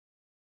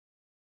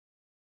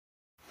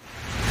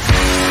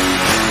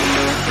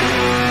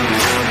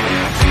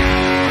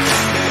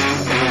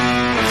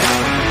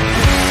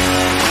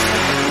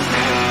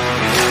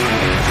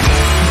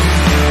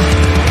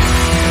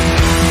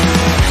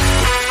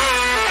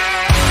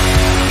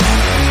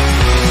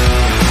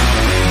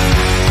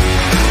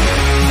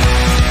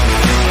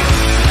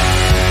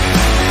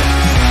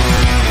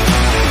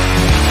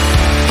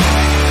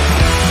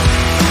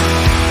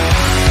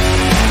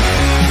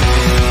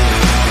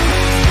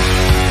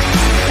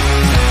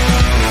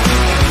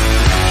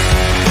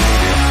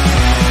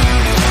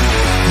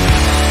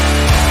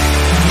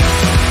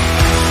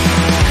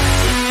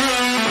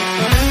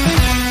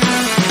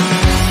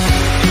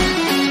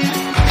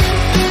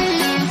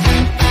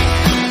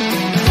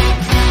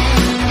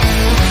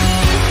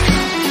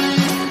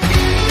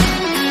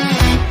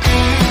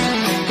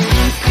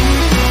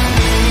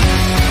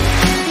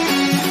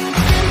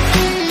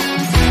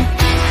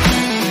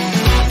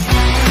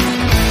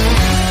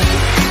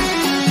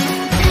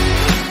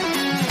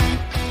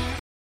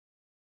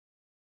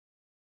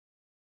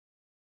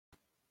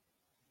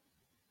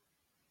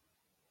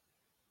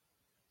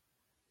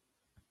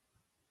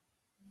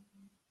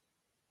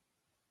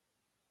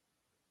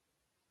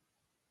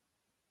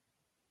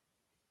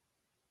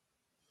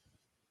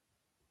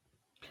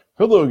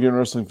Hello again,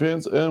 wrestling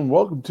fans, and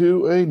welcome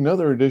to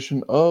another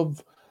edition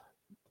of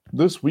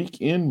This Week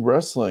in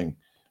Wrestling.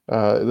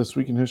 This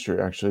Week in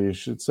History, actually, I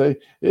should say.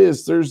 It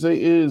is Thursday,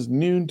 it is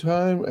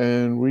noontime,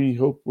 and we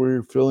hope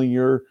we're filling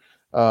your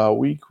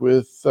week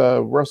with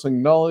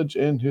wrestling knowledge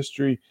and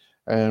history.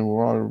 And we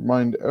want to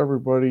remind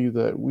everybody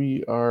that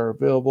we are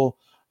available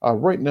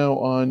right now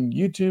on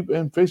YouTube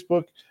and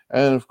Facebook,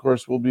 and of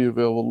course, we'll be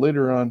available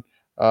later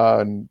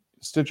on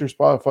Stitcher,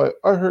 Spotify,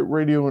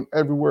 iHeartRadio, and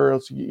everywhere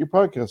else you get your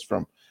podcasts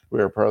from. We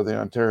are part of the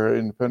Ontario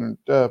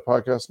Independent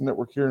Podcast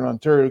Network here in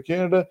Ontario,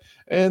 Canada,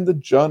 and the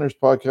Johners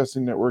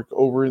Podcasting Network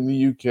over in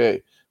the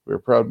UK. We are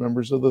proud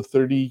members of the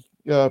 30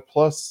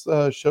 plus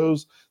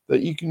shows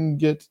that you can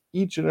get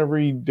each and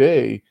every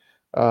day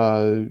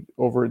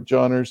over at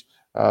Johners.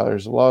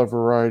 There's a lot of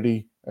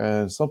variety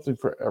and something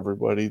for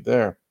everybody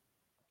there.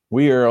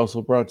 We are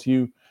also brought to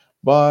you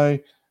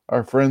by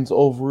our friends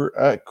over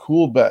at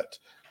CoolBet.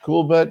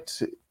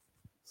 CoolBet,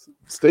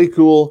 stay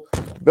cool,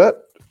 bet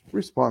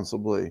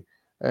responsibly.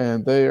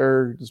 And they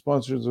are the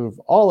sponsors of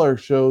all our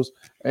shows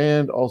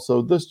and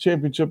also this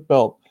championship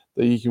belt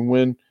that you can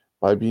win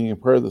by being a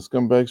part of the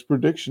Scumbags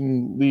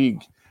Prediction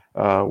League.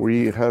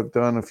 We have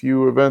done a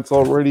few events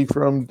already,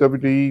 from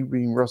WWE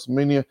being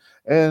WrestleMania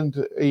and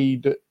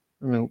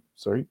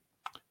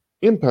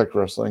Impact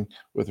Wrestling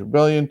with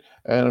Rebellion.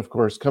 And of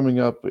course, coming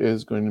up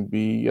is going to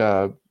be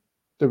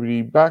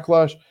WWE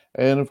Backlash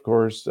and of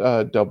course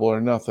Double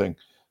or Nothing.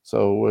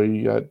 So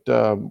we got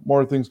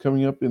more things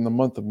coming up in the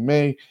month of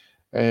May.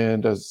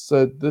 And as I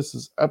said, this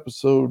is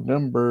episode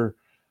number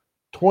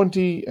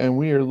 20, and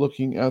we are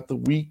looking at the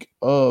week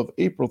of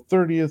April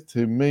 30th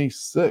to May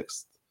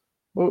 6th.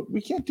 But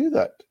we can't do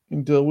that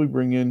until we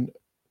bring in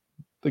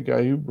the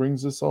guy who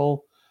brings us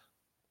all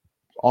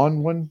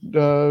on one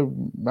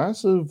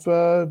massive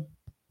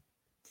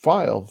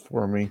file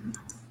for me.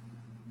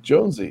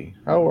 Jonesy,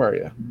 how are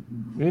you?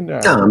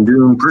 I'm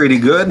doing pretty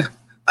good.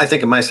 I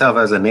think of myself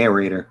as a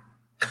narrator.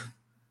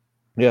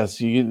 Yes,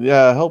 you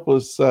help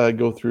us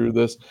go through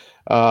this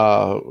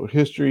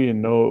history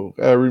and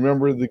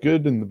remember the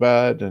good and the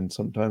bad and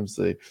sometimes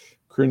the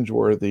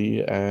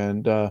cringeworthy.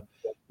 And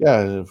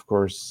of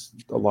course,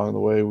 along the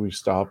way we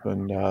stop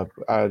and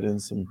add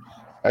in some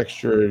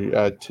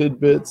extra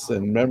tidbits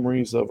and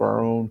memories of our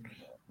own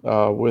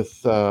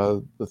with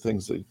the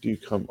things that do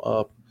come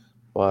up.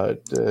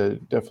 But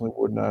definitely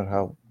would not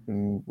have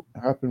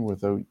happen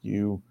without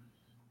you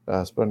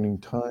spending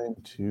time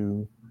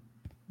to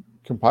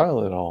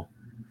compile it all.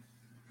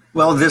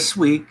 Well, this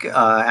week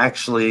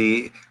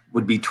actually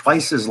would be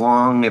twice as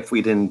long if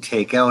we didn't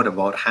take out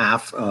about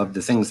half of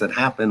the things that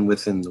happened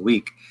within the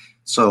week.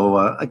 So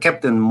I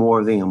kept in more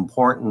of the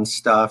important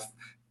stuff.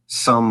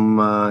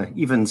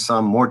 Even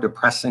some more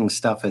depressing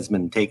stuff has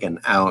been taken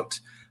out.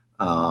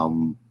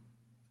 I'm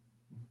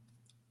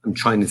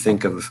trying to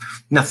think of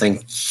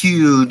nothing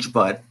huge,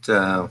 but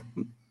and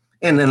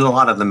then a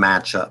lot of the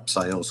matchups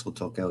I also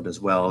took out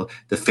as well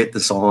to fit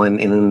this all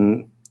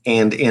in.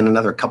 And in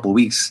another couple of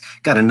weeks,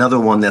 got another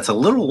one that's a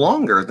little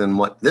longer than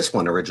what this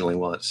one originally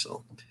was.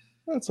 So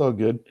that's all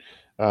good.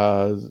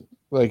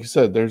 Like you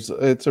said,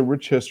 it's a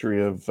rich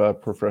history of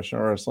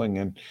professional wrestling,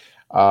 and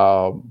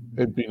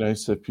it'd be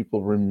nice if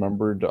people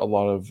remembered a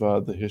lot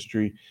of the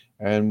history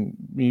and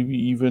maybe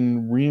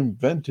even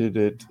reinvented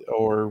it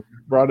or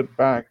brought it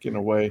back in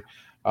a way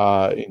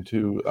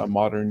into a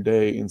modern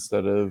day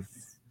instead of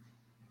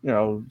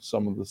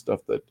some of the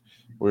stuff that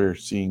we're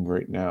seeing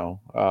right now.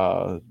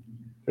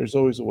 There's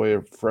always a way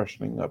of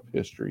freshening up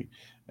history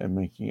and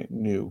making it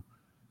new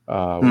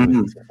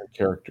with different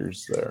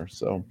characters there.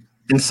 So,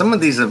 and some of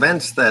these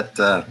events that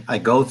I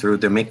go through,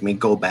 they make me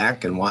go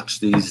back and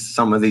watch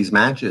some of these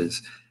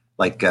matches,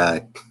 like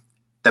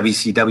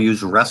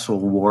WCW's Wrestle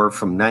War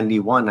from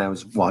 '91. I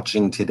was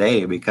watching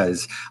today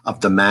because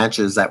of the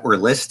matches that were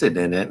listed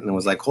in it, and it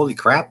was like, holy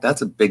crap,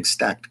 that's a big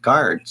stacked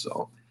card.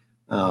 So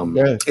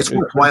it's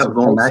worthwhile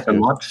going back and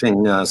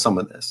watching some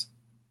of this.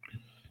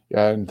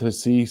 Yeah, and to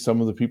see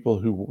some of the people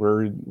who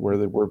were where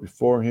they were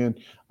beforehand.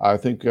 I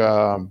think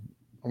I'm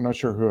not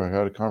sure who I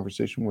had a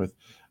conversation with.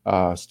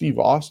 Steve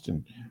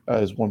Austin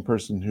is one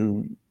person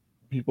who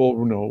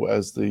people know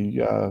as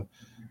the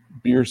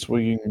beer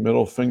swinging,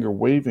 middle finger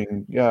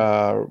waving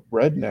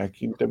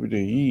redneck in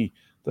WWE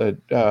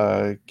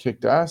that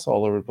kicked ass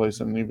all over the place,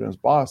 and even his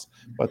boss.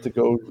 But to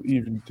go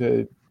even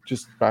to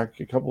just back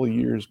a couple of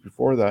years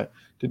before that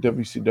to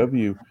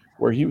WCW,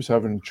 where he was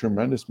having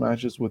tremendous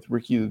matches with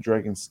Ricky the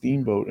Dragon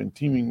Steamboat and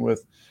teaming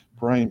with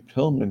Brian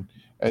Pillman,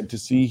 and to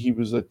see he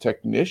was a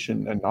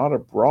technician and not a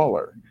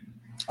brawler.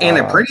 And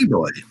a pretty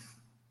boy.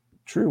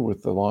 True,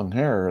 with the long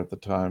hair at the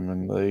time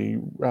and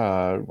the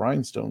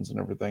rhinestones and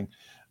everything.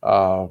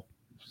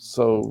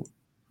 So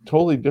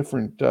totally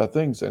different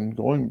things, and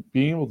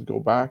being able to go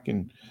back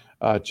and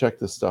check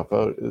this stuff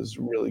out is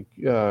really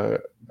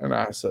an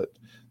asset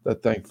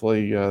that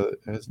thankfully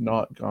has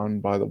not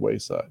gone by the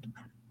wayside.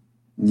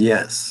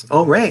 Yes.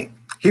 All right.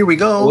 Here we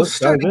go. Well, let's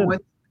dive in.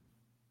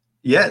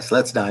 Yes,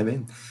 let's dive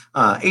in.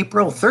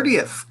 April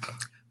 30th,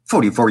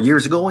 44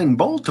 years ago in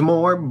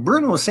Baltimore,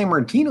 Bruno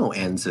Sammartino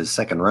ends his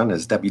second run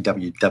as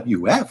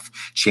WWF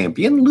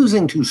champion,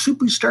 losing to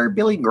superstar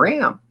Billy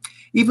Graham.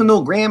 Even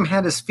though Graham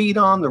had his feet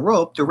on the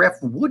rope, the ref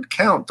would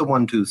count the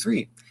 1, 2,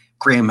 3.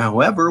 Graham,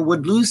 however,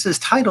 would lose his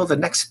title the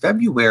next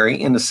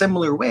February in a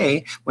similar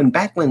way when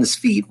Backlund's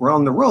feet were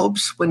on the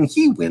ropes when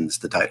he wins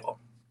the title.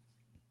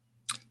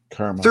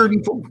 Karma.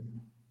 34.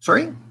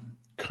 Sorry?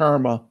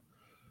 Karma.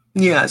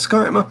 Yeah, it's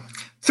karma.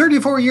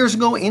 34 years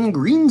ago in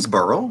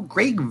Greensboro,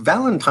 Greg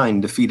Valentine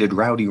defeated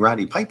Rowdy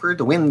Roddy Piper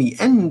to win the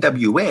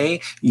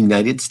NWA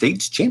United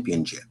States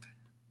Championship.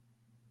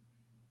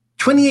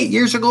 28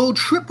 years ago,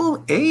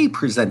 Triple A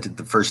presented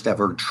the first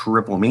ever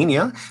Triple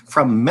Mania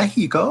from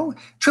Mexico.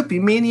 Triple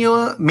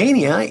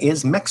Mania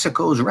is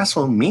Mexico's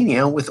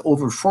WrestleMania with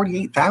over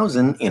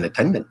 48,000 in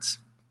attendance.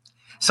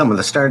 Some of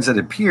the stars that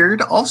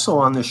appeared also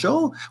on the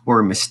show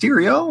were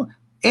Mysterio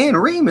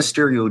and Rey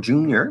Mysterio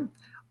Jr.,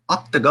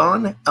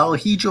 Octagon, El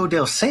Hijo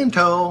del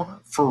Santo,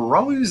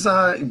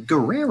 Feroza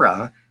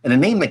Guerrera, and a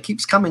name that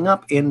keeps coming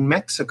up in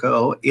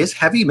Mexico is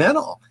Heavy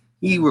Metal.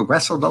 He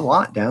wrestled a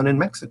lot down in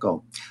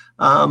Mexico.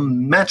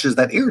 Matches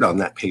that aired on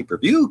that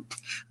pay-per-view.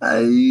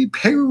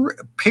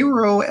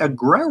 Pero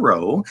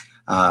Aguero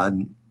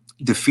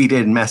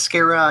defeated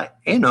Mascara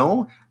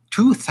Eno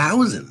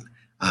 2000.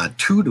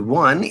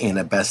 2-1 in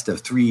a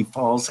best-of-3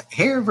 falls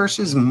hair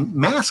versus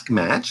mask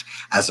match.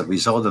 As a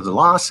result of the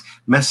loss,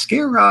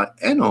 Mascara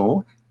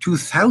Eno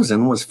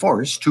 2000 was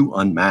forced to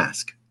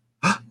unmask.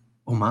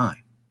 Oh my.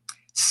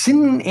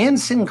 Sin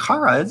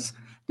Cara's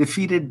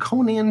defeated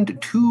Conan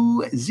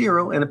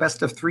 2-0 in a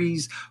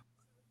best-of-3s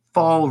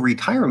fall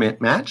retirement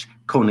match.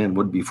 Conan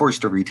would be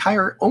forced to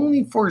retire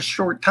only for a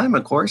short time,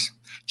 of course.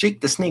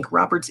 Jake the Snake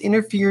Roberts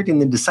interfered in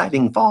the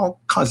deciding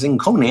fall, causing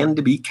Conan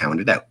to be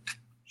counted out.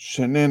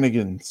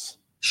 Shenanigans.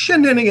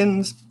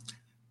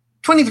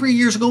 23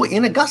 years ago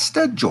in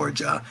Augusta,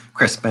 Georgia,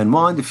 Chris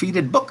Benoit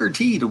defeated Booker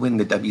T to win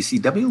the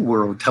WCW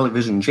World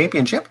Television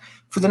Championship.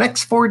 For the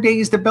next 4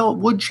 days, the belt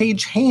would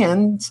change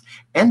hands,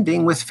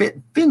 ending with Fit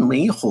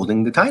Finlay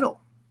holding the title.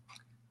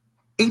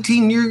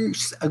 18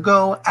 years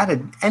ago at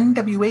an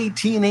NWA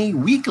TNA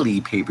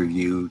weekly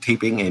pay-per-view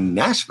taping in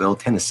Nashville,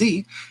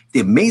 Tennessee, the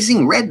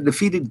Amazing Red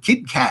defeated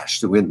Kid Cash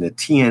to win the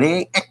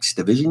TNA X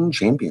Division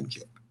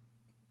Championship.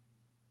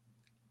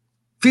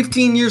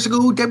 15 years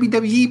ago,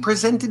 WWE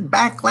presented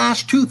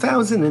Backlash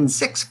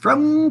 2006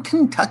 from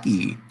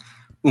Kentucky.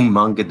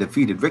 Umaga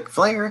defeated Ric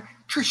Flair.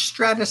 Trish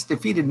Stratus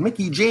defeated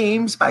Mickie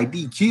James by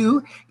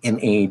DQ in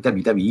a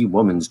WWE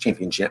Women's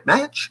Championship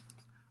match.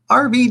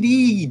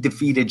 RVD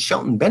defeated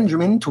Shelton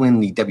Benjamin to win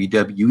the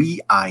WWE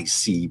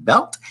IC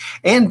belt.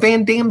 And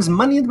Van Damme's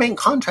Money in the Bank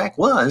contract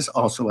was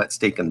also at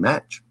stake in the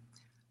match.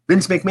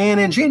 Vince McMahon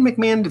and Shane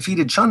McMahon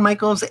defeated Shawn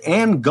Michaels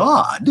and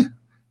God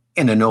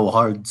in a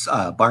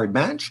no-holds-barred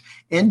match,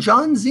 and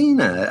John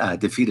Cena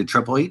defeated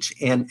Triple H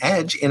and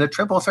Edge in a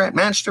triple threat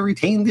match to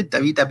retain the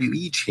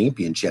WWE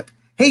Championship.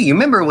 Hey, you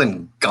remember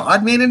when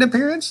God made an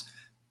appearance?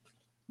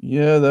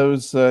 Yeah, that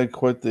was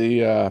quite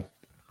the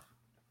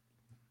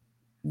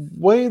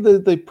way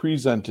that they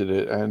presented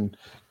it, and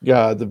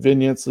the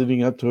vignettes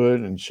leading up to it,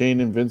 and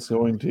Shane and Vince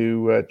going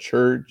to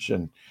church,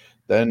 and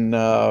then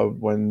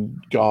when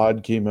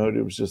God came out,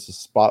 it was just a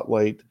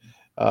spotlight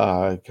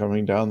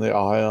coming down the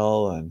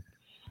aisle, and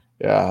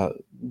yeah,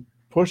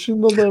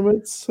 pushing the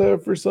limits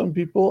for some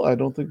people. I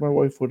don't think my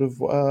wife would have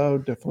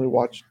definitely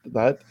watched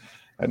that.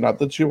 And not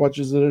that she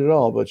watches it at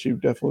all, but she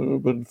definitely would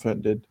have been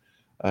offended,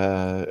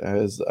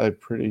 as I'm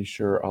pretty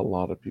sure a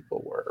lot of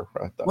people were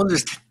at that. Well,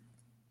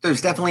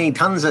 there's definitely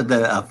tons of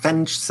the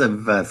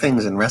offensive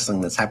things in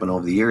wrestling that's happened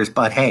over the years,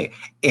 but hey,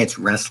 it's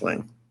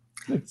wrestling.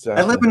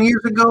 Exactly. 11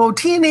 years ago,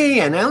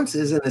 TNA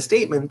announces in a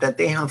statement that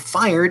they have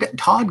fired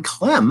Todd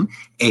Clem,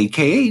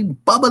 a.k.a.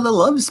 Bubba the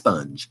Love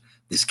Sponge.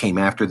 This came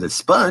after the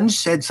Sponge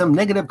said some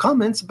negative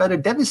comments about a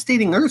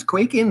devastating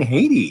earthquake in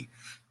Haiti.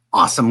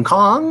 Awesome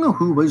Kong,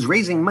 who was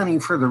raising money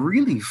for the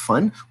relief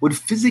fund, would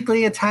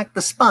physically attack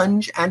the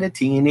Sponge at a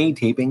TNA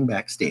taping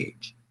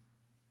backstage.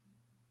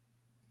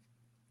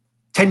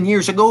 10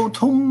 years ago,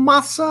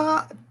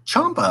 Tommaso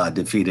Ciampa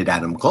defeated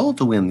Adam Cole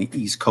to win the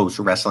East Coast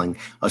Wrestling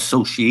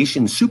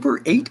Association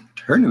Super 8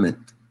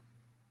 tournament.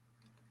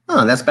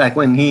 Oh, that's back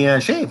when he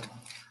shaved.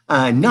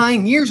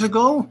 9 years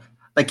ago,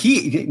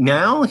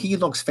 he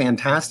looks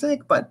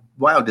fantastic, but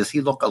wow, does he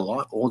look a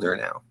lot older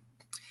now?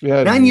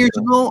 Yeah, 9 years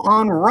ago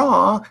on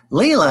Raw,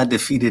 Layla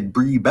defeated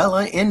Brie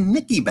Bella and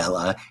Nikki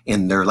Bella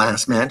in their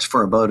last match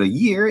for about a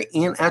year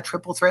in a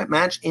triple threat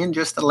match in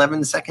just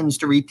 11 seconds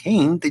to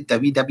retain the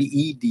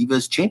WWE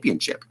Divas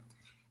Championship.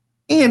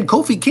 And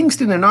Kofi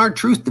Kingston and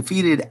R-Truth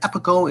defeated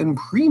Epico and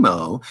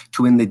Primo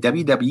to win the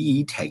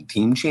WWE Tag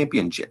Team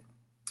Championship.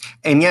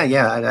 And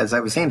yeah, as I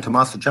was saying,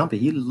 Tommaso Ciampa,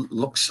 he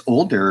looks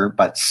older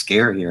but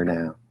scarier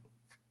now.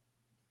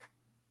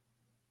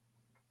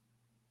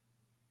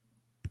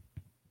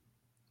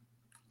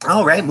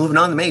 All right, moving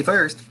on to May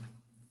 1st.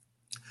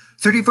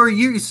 34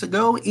 years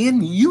ago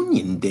in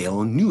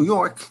Uniondale, New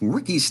York,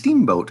 Ricky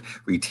Steamboat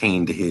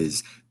retained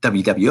his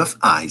WWF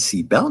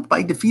IC belt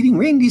by defeating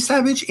Randy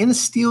Savage in a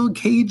steel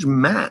cage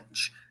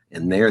match.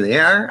 And there they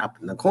are, up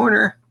in the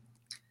corner.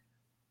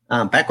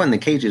 Back when the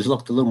cages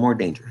looked a little more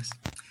dangerous.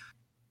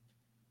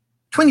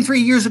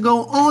 23 years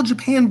ago, All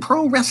Japan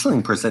Pro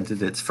Wrestling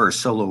presented its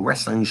first solo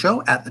wrestling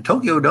show at the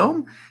Tokyo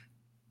Dome,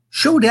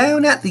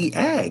 Showdown at the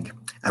Egg.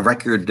 A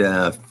record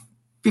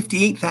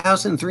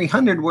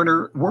 58,300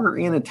 were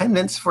in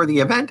attendance for the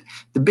event,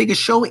 the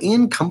biggest show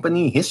in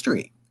company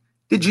history.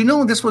 Did you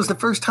know this was the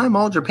first time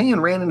All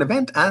Japan ran an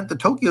event at the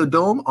Tokyo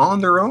Dome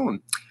on their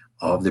own?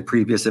 All of the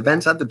previous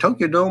events at the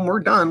Tokyo Dome were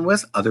done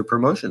with other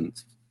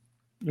promotions.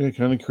 Yeah,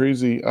 kind of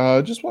crazy.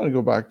 Just want to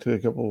go back to a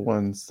couple of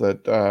ones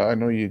that I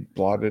know you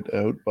blotted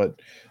out,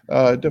 but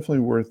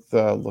definitely worth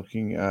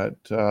looking at.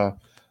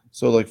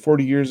 So, like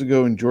 40 years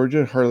ago in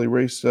Georgia, Harley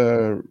Race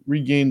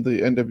regained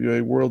the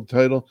NWA World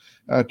Title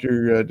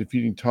after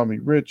defeating Tommy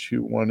Rich,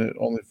 who won it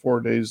only 4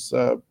 days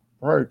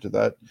prior to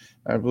that.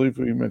 I believe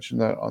we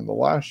mentioned that on the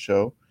last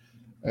show.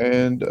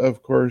 And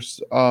of course,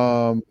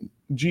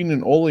 Gene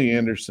and Ole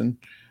Anderson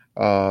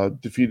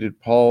defeated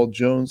Paul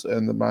Jones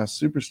and the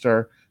Masked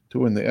Superstar to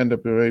win the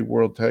NWA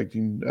World Tag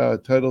Team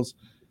titles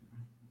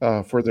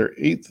for their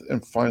eighth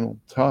and final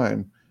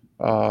time.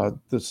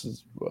 This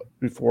is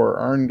before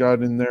Arn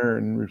got in there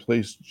and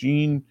replaced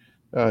Gene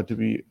to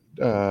be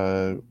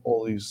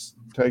Ole's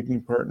tag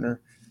team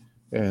partner,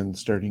 and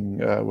starting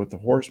with the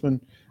Horsemen.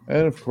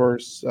 And of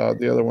course,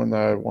 the other one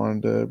that I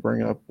wanted to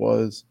bring up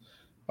was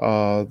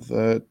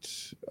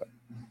that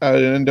at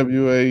an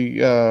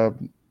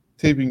NWA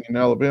taping in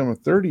Alabama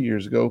 30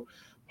 years ago,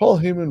 Paul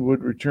Heyman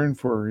would return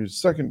for his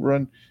second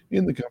run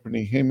in the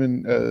company.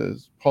 Heyman,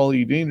 as Paul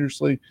E.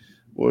 Dangerously,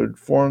 would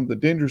form the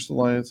Dangerous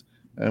Alliance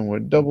and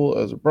would double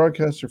as a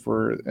broadcaster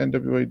for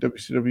NWA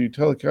WCW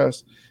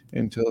telecast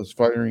until his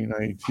firing in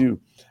 92.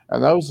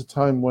 And that was a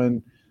time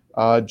when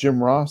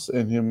Jim Ross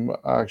and him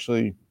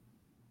actually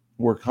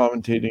were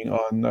commentating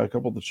on a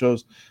couple of the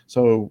shows.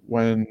 So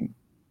when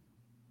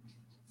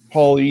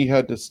Paul E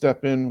had to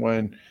step in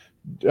when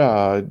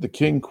the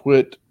King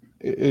quit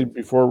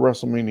before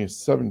WrestleMania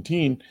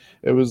 17,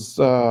 it was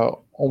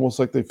almost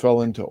like they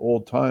fell into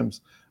old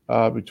times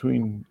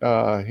between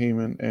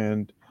Heyman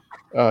and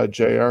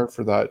JR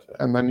for that.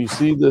 And then you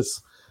see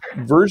this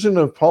version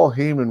of Paul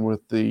Heyman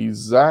with the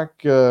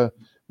Zach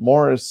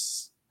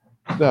Morris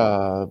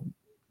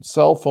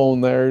cell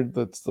phone there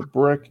that's the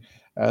brick,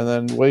 and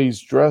then the way he's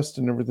dressed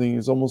and everything,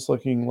 he's almost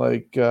looking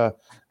like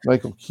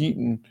Michael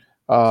Keaton.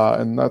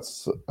 And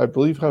that's, I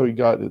believe, how he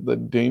got the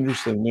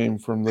Dangerously name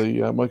from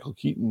the Michael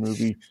Keaton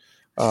movie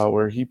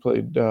where he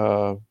played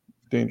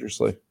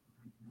Dangerously.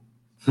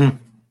 And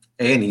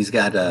he's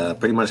got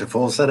pretty much a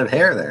full set of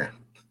hair there.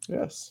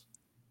 Yes.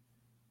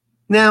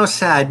 Now,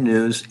 sad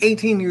news.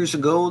 18 years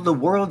ago, the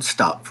world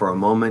stopped for a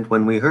moment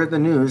when we heard the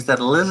news that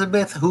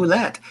Elizabeth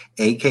Hulett,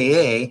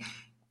 a.k.a.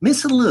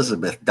 Miss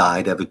Elizabeth,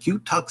 died of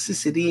acute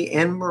toxicity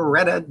in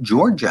Marietta,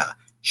 Georgia.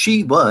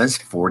 She was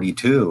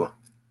 42.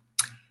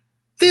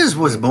 Fizz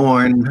was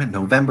born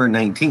November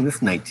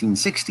 19th,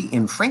 1960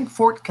 in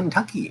Frankfort,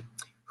 Kentucky.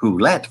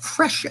 Hulett,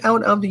 fresh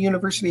out of the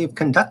University of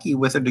Kentucky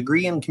with a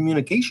degree in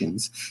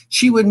communications,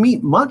 she would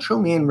meet Macho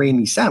Man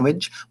Randy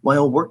Savage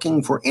while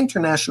working for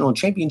international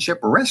championship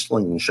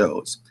wrestling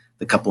shows.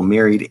 The couple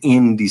married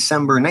in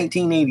December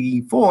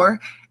 1984,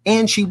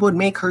 and she would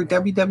make her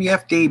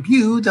WWF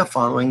debut the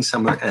following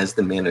summer as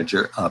the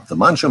manager of the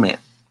Macho Man.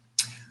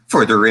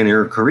 Further in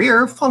her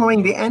career,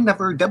 following the end of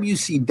her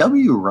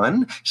WCW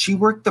run, she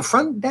worked the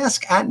front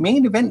desk at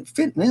Main Event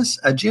Fitness,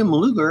 a gym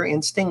Luger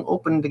and Sting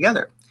opened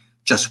together.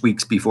 Just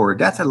weeks before her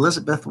death,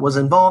 Elizabeth was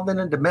involved in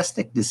a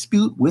domestic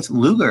dispute with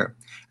Luger,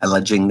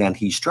 alleging that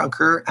he struck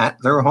her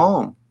at their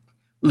home.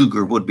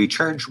 Luger would be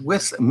charged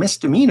with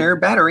misdemeanor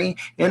battery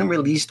and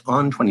released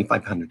on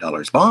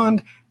 $2,500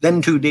 bond.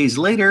 Then 2 days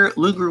later,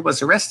 Luger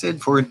was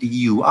arrested for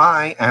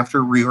DUI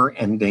after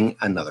rear-ending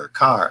another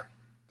car.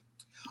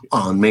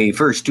 On May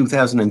 1st,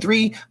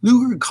 2003,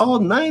 Luger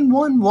called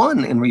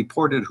 911 and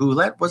reported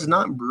Hulett was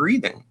not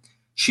breathing.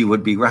 She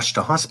would be rushed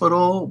to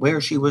hospital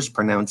where she was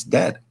pronounced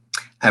dead.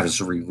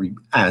 As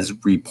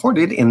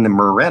reported in the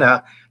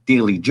Marietta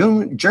Daily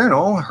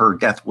Journal, her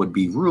death would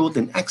be ruled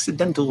an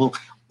accidental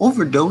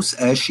overdose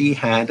as she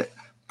had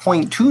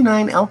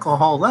 0.29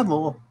 alcohol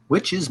level,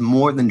 which is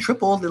more than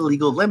triple the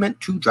legal limit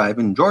to drive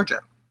in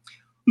Georgia.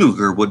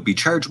 Luger would be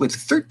charged with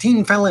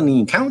 13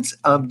 felony counts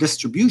of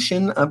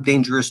distribution of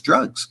dangerous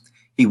drugs.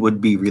 He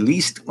would be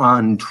released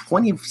on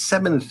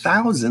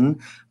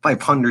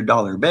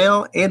 $27,500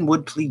 bail and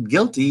would plead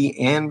guilty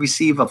and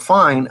receive a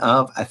fine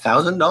of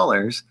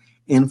 $1,000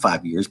 in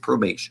 5 years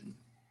probation.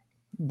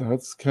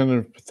 That's kind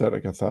of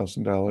pathetic,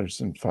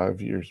 $1,000 in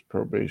 5 years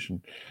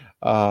probation.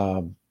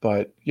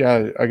 But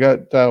yeah, I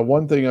got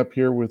one thing up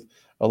here with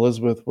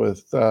Elizabeth,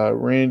 with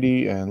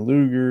Randy and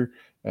Luger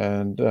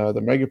and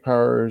the Mega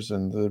Powers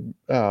and the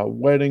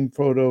wedding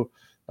photo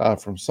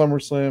from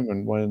SummerSlam,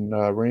 and when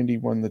Randy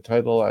won the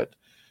title at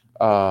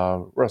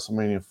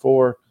WrestleMania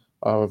 4.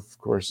 Of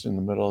course, in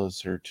the middle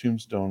is her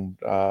tombstone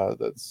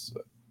that's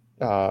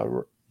uh,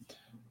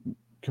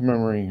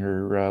 commemorating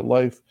her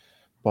life.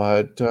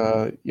 But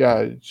yeah,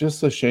 it's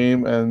just a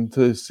shame. And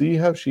to see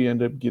how she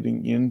ended up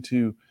getting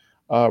into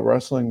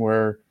wrestling,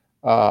 where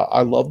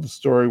I love the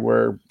story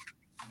where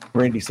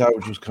Randy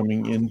Savage was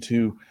coming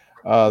into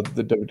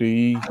the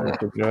WWE or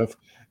WWF,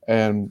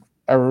 and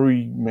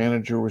every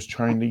manager was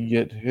trying to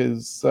get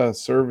his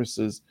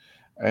services.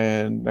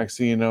 And next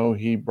thing you know,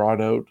 he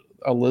brought out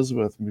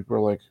Elizabeth, and people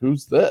were like,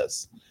 "Who's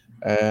this?"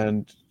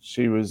 And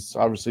she was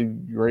obviously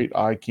great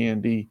eye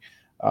candy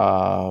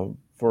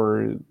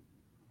for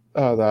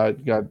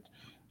that got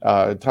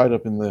tied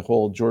up in the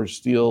whole George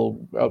Steele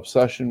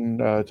obsession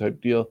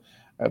type deal.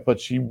 But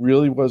she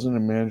really wasn't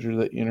a manager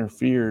that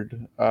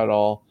interfered at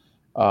all,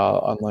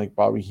 unlike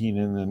Bobby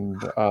Heenan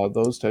and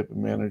those type of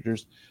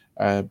managers.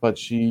 But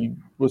she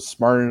was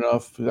smart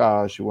enough.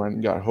 She went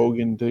and got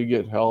Hogan to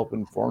get help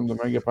and formed the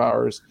Mega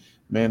Powers,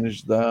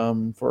 managed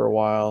them for a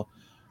while.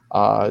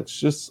 It's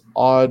just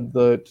odd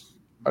that,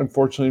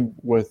 unfortunately,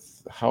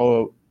 with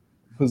how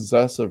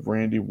possessive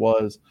Randy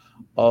was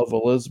of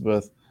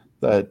Elizabeth,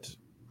 that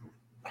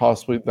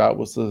possibly that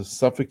was the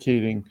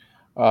suffocating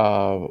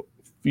uh,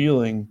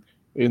 feeling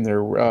in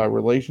their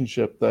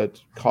relationship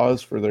that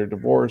caused for their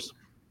divorce.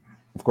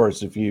 Of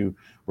course, if you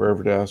were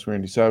ever to ask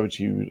Randy Savage,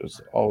 he was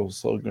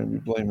also going to be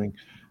blaming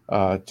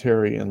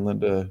Terry and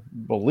Linda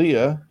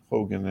Bollea,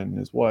 Hogan and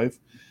his wife,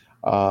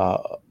 uh,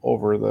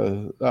 over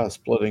the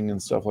splitting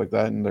and stuff like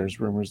that. And there's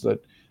rumors that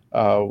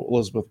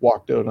Elizabeth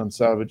walked out on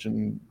Savage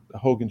and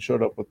Hogan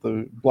showed up with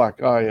the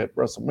black eye at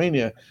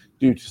WrestleMania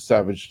due to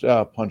Savage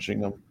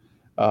punching him.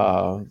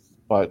 Uh,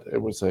 but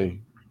it was a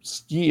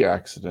ski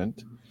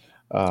accident,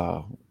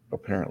 uh,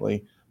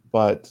 apparently.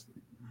 But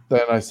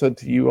then I said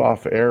to you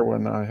off air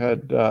when I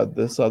had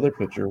this other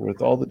picture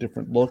with all the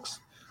different looks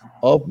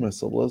of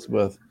Miss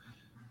Elizabeth,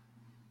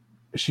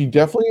 she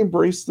definitely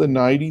embraced the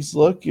 90s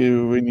look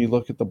when you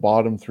look at the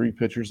bottom three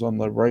pictures on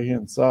the right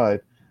hand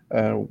side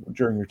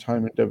during her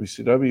time in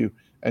WCW.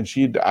 And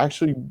she had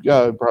actually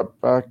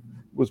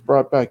was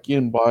brought back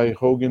in by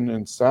Hogan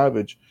and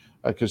Savage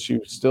because she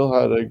still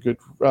had a good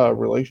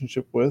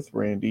relationship with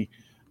Randy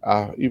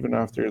even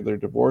after their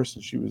divorce.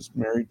 And she was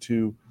married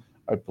to,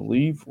 I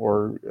believe,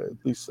 or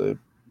at least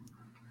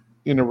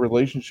in a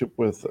relationship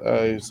with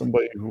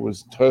somebody who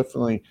was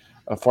definitely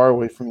far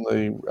away from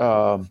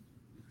the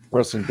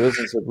wrestling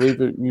business. I believe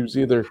he was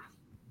either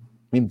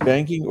in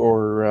banking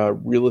or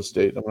real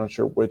estate. I'm not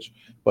sure which,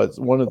 but it's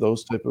one of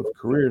those type of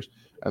careers.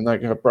 And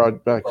that got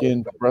brought back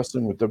into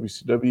wrestling with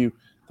WCW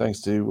thanks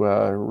to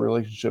her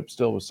relationship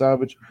still with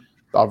Savage.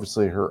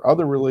 Obviously, her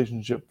other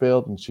relationship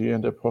failed, and she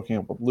ended up hooking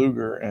up with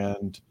Luger.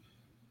 And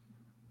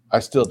I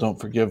still don't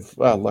forgive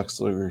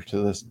Lex Luger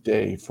to this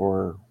day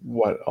for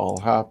what all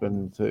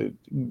happened to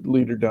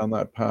lead her down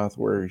that path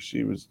where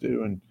she was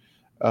doing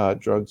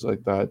drugs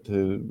like that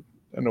to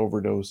an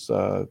overdose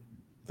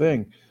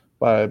thing.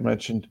 But I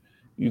mentioned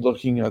you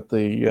looking at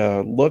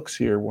the looks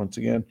here once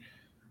again,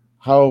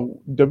 how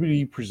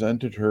WWE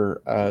presented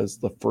her as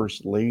the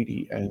first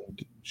lady, and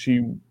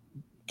she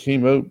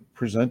came out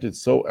presented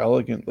so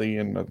elegantly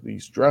in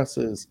these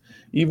dresses.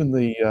 Even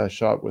the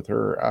shot with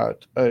her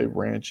at a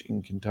ranch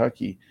in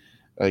Kentucky,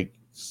 like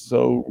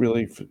so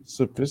really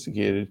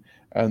sophisticated.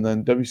 And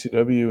then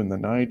WCW in the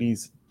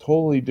 90s,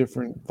 totally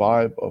different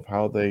vibe of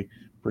how they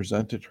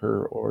presented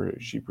her or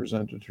she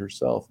presented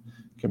herself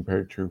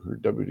compared to her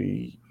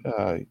WWE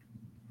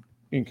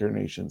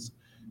incarnations.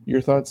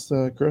 Your thoughts,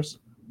 Chris?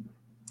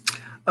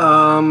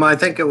 I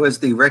think it was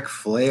the Ric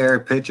Flair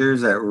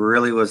pictures that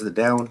really was the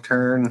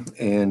downturn.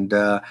 And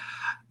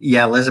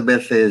yeah,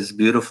 Elizabeth is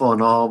beautiful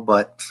and all,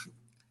 but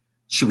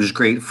she was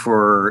great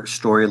for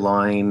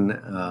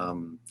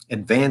storyline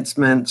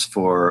advancements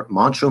for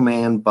Macho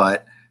Man.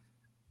 But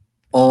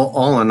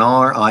all in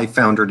all, I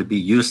found her to be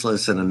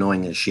useless and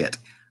annoying as shit.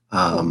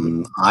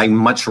 I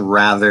much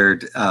rather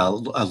a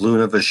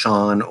Luna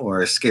Vachon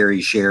or a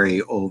Scary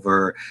Sherry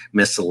over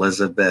Miss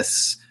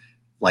Elizabeth's.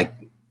 Like,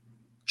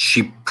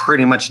 she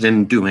pretty much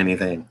didn't do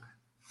anything.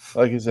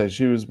 Like I said,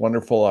 she was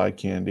wonderful eye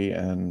candy,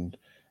 and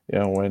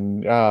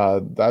when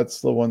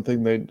that's the one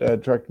thing that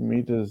attracted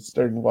me to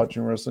starting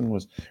watching wrestling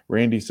was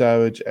Randy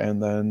Savage,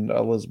 and then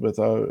Elizabeth,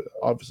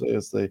 obviously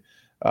as the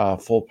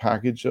full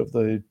package of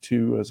the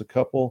two as a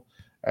couple,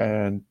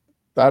 and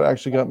that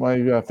actually got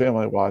my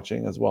family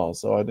watching as well.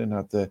 So I didn't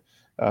have to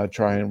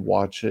try and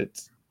watch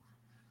it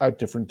at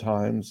different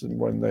times, and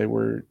when they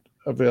were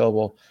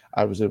available,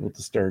 I was able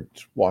to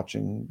start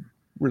watching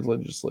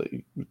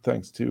religiously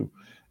thanks to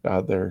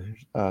their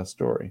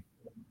story.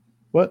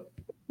 But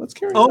let's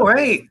carry All on.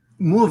 right.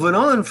 Moving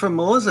on from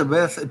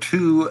Elizabeth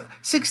to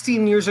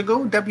 16 years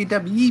ago,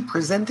 WWE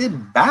presented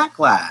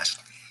Backlash.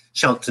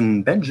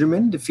 Shelton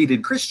Benjamin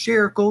defeated Chris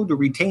Jericho to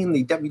retain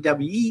the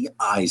WWE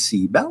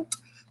IC belt.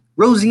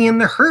 Rosie and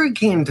the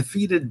Hurricane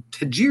defeated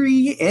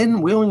Tajiri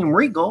and William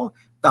Regal.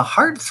 The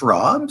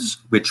Heartthrobs,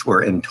 which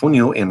were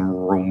Antonio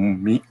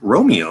and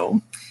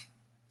Romeo,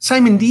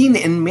 Simon Dean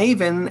and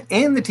Maven,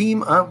 and the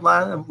team of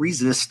La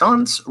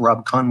Resistance,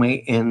 Rob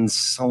Conway and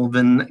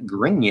Sylvain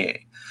Grenier,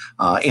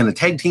 in a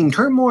tag team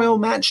turmoil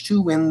match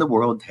to win the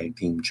World Tag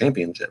Team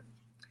Championship.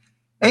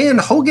 And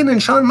Hogan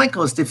and Shawn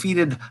Michaels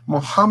defeated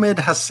Mohammed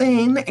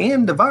Hussein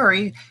and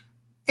Daivari,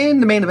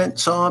 and the main event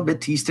saw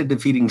Batista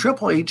defeating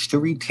Triple H to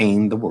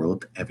retain the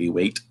World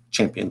Heavyweight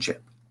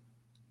Championship.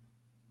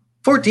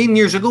 14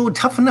 years ago,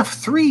 Tough Enough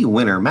 3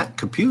 winner Matt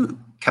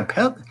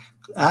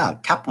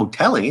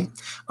Capotelli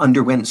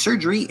underwent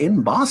surgery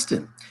in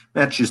Boston,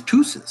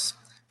 Massachusetts,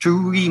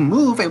 to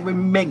remove a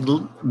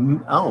malignant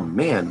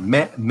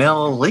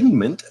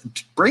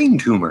brain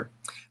tumor.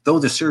 Though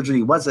the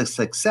surgery was a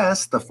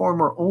success, the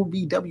former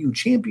OVW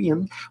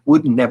champion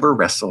would never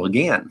wrestle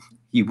again.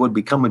 He would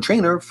become a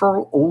trainer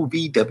for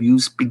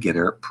OVW's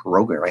beginner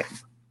program.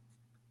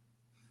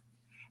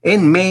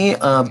 In May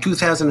of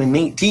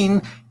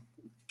 2018,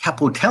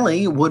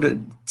 Capotelli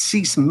would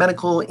cease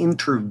medical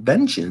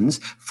interventions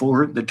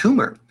for the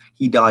tumor.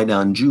 He died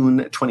on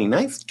June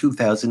 29th,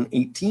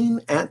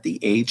 2018, at the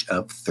age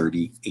of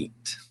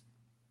 38.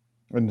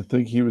 And to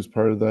think he was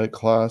part of that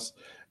class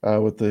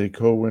with the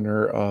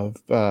co-winner of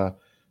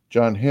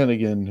John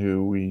Hannigan,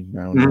 who we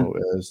now know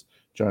as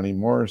Johnny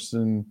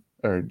Morrison,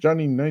 or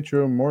Johnny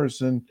Nitro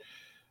Morrison,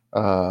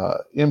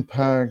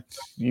 Impact,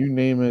 you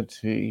name it,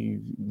 he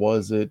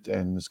was it,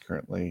 and is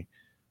currently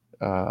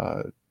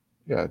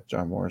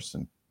John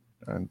Morrison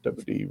on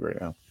WWE right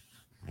now.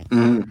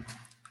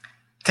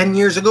 10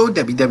 years ago,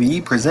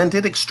 WWE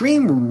presented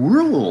Extreme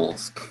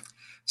Rules.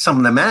 Some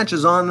of the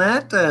matches on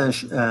that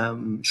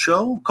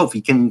show,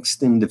 Kofi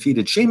Kingston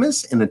defeated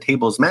Sheamus in a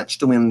tables match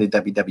to win the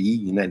WWE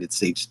United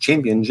States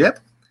Championship.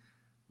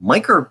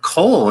 Michael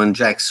Cole and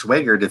Jack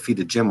Swagger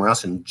defeated Jim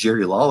Ross and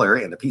Jerry Lawler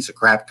in a piece of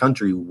crap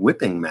country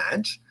whipping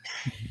match.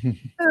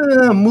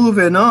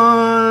 Moving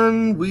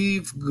on,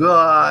 we've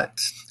got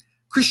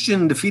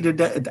Christian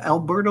defeated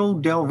Alberto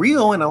Del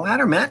Rio in a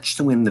ladder match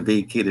to win the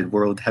vacated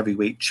World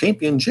Heavyweight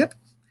Championship.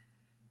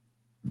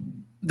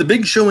 The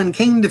Big Show and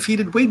Kane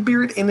defeated Wade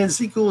Barrett and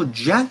Ezekiel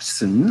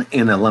Jackson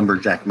in a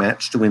lumberjack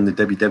match to win the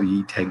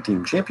WWE Tag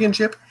Team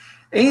Championship.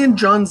 And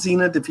John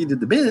Cena defeated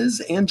The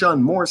Miz and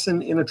John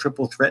Morrison in a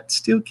triple threat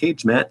steel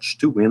cage match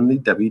to win the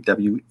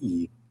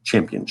WWE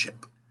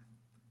Championship.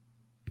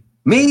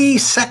 May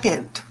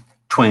 2nd,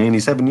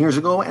 27 years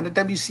ago, at a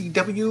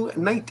WCW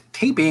night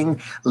taping,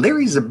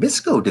 Larry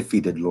Zbyszko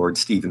defeated Lord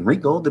Steven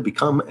Regal to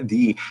win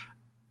the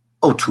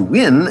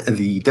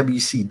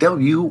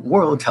WCW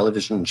World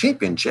Television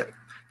Championship.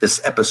 This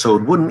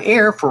episode wouldn't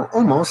air for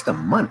almost a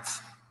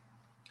month.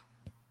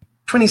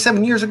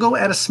 27 years ago,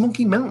 at a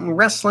Smoky Mountain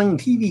Wrestling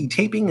TV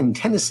taping in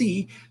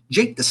Tennessee,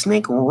 Jake the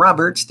Snake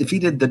Roberts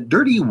defeated the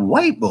Dirty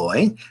White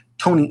Boy,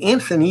 Tony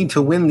Anthony,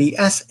 to win the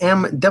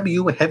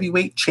SMW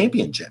Heavyweight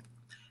Championship.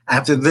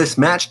 After this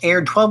match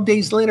aired 12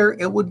 days later,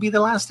 it would be the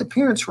last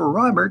appearance for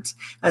Roberts,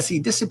 as he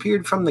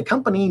disappeared from the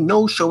company,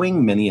 no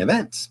showing many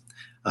events.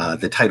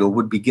 The title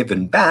would be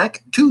given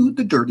back to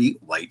the Dirty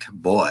White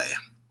Boy.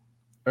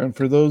 And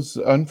for those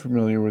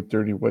unfamiliar with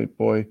Dirty White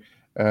Boy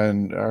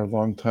and our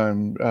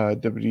longtime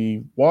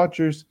WWE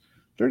watchers,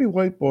 Dirty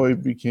White Boy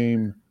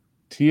became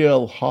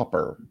T.L.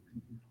 Hopper.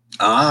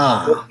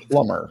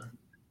 Plumber.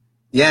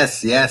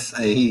 Yes.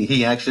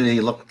 He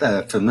actually looked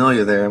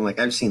familiar there. I'm like,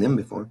 I've seen him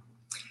before.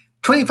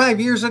 25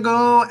 years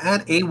ago,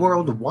 at a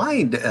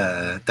worldwide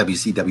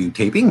WCW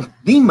taping,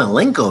 Dean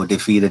Malenko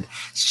defeated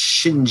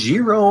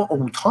Shinjiro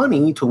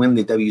Otani to win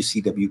the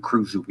WCW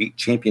Cruiserweight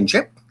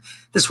Championship.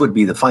 This would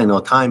be the final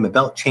time a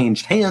belt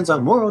changed hands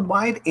on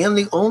Worldwide, and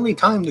the only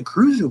time the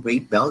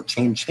Cruiserweight belt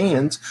changed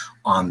hands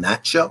on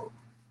that show.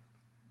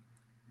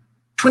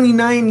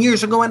 29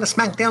 years ago, at a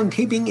SmackDown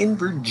taping in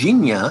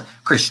Virginia,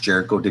 Chris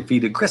Jericho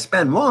defeated Chris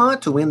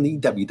Benoit to win the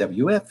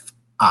WWF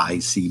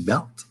IC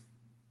belt.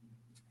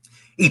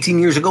 18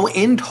 years ago,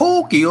 in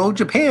Tokyo,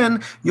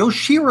 Japan,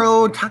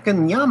 Yoshiro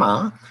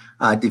Takayama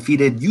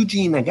defeated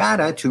Yuji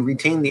Nagata to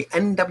retain the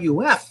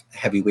NWF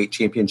Heavyweight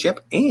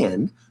Championship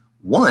and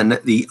won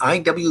the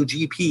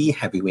IWGP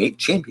Heavyweight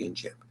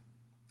Championship.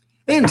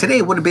 And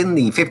today would have been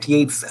the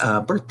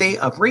 58th birthday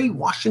of Ray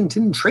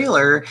Washington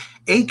Traylor,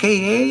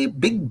 a.k.a.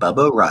 Big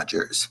Bubba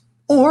Rogers,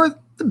 or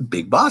the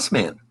Big Boss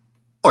Man,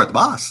 or the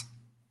Boss.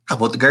 How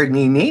about the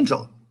Guardian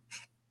Angel?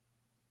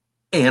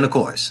 And, of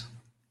course,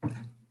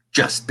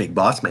 just Big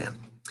Boss Man.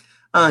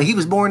 He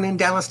was born in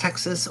Dallas,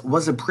 Texas,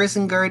 was a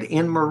prison guard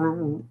in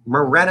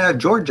Marietta,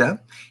 Georgia.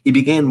 He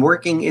began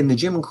working in the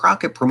Jim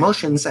Crockett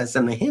Promotions as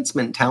an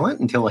enhancement talent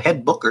until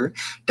head booker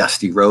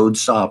Dusty Rhodes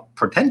saw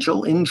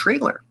potential in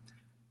Traylor.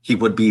 He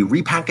would be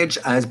repackaged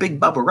as Big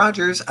Bubba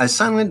Rogers, a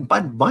silent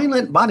but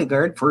violent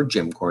bodyguard for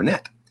Jim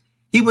Cornette.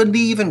 He would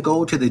even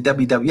go to the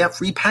WWF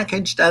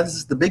repackaged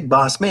as the Big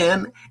Boss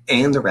Man,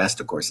 and the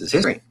rest, of course, is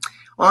history.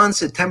 On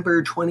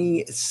September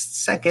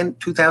 22nd,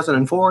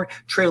 2004,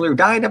 Traylor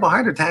died of a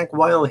heart attack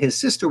while his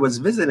sister was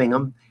visiting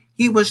him.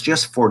 He was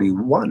just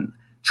 41.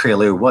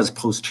 Traylor was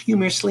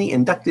posthumously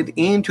inducted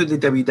into the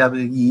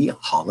WWE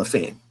Hall of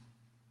Fame.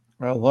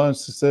 Well,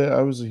 honestly to say,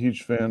 I was a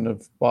huge fan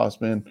of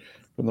Boss Man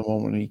from the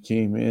moment he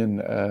came in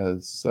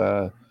as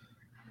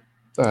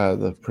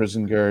the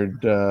prison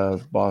guard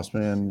boss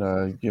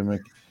man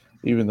gimmick,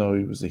 even though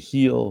he was a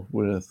heel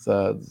with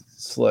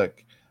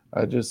Slick.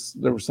 I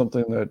just there was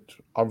something that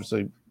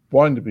obviously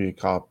wanting to be a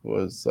cop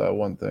was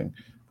one thing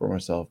for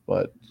myself,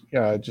 but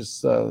yeah, I just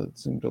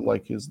seemed to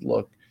like his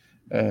look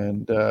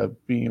and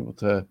being able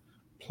to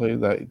play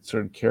that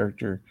sort of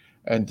character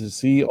and to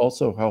see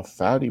also how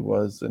fat he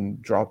was and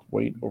dropped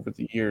weight over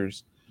the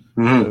years.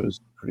 It Mhm.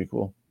 was pretty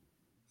cool.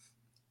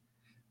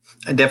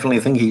 I definitely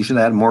think he should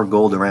add more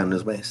gold around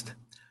his waist.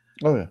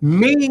 Oh yeah.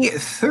 May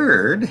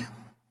 3rd,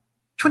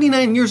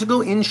 29 years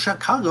ago in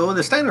Chicago,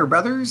 the Steiner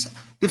brothers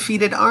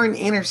defeated Arn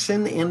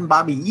Anderson and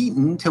Bobby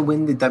Eaton to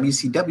win the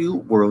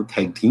WCW World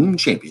Tag Team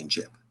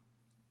Championship.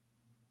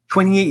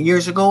 28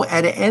 years ago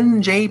at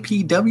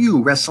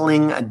NJPW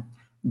Wrestling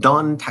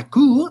Don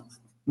Taku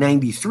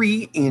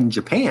 93 in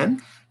Japan,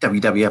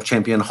 WWF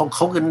champion Hulk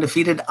Hogan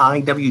defeated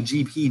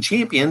IWGP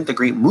champion The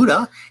Great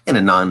Muta in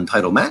a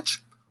non-title match.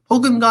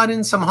 Hogan got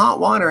in some hot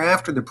water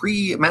after the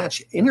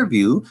pre-match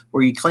interview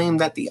where he claimed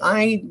that the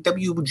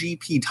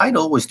IWGP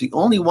title was the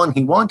only one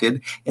he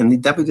wanted and the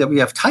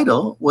WWF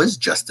title was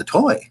just a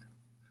toy.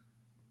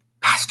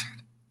 Bastard.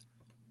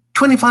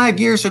 25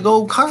 years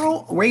ago,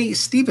 Carl Ray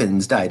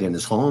Stevens died in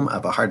his home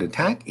of a heart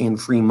attack in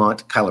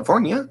Fremont,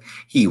 California.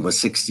 He was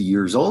 60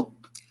 years old.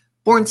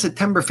 Born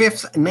September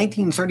 5th,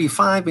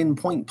 1935 in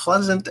Point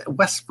Pleasant,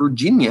 West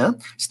Virginia,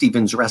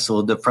 Stevens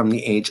wrestled from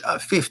the age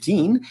of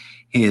 15.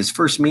 His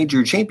first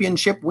major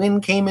championship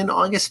win came in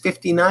August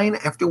 59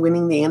 after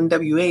winning the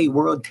NWA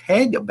World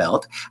Tag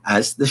Belt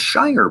as the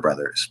Shire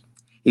Brothers.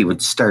 He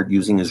would start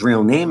using his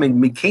real name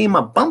and became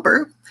a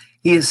bumper.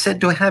 He is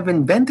said to have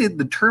invented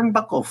the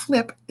turnbuckle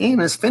flip,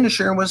 and his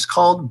finisher was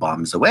called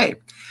Bombs Away,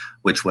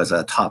 which was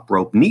a top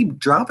rope knee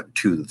drop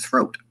to the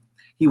throat.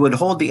 He would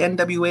hold the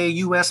NWA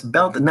US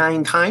belt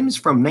 9 times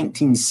from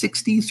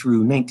 1960 through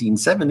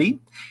 1970.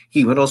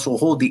 He would also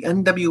hold the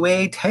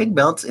NWA tag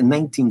belts in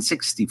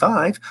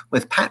 1965,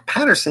 with Pat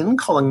Patterson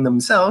calling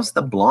themselves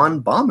the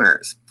Blonde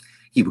Bombers.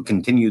 He would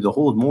continue to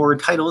hold more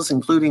titles,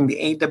 including the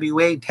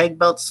AWA tag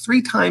belts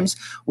 3 times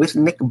with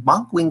Nick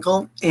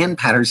Bockwinkel and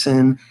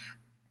Patterson,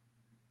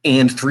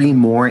 and 3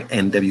 more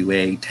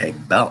NWA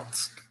tag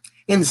belts.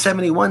 In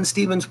 71,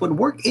 Stevens would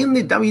work in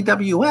the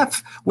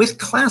WWF with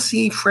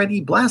Classy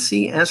Freddie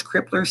Blassie as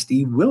Crippler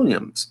Steve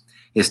Williams.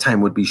 His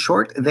time would be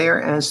short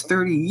there as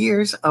 30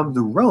 years of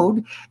the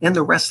road and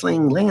the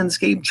wrestling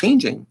landscape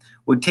changing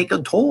would take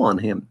a toll on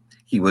him.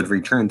 He would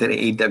return to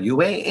the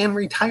AWA and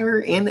retire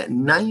in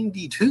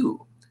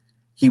 92.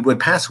 He would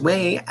pass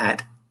away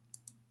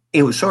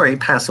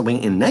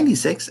in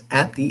 96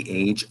 at the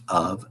age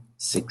of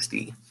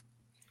 60.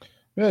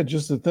 Yeah,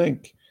 just to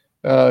think,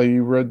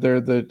 you read there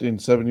that in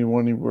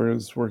 '71 he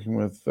was working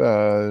with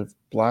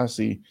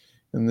Blassie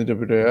in the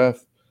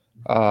WWF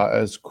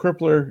as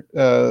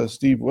Crippler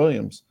Steve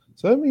Williams.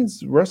 So that means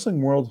the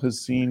wrestling world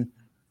has seen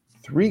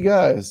 3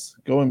 guys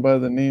going by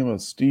the name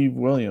of Steve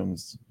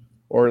Williams,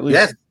 or at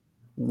Yes.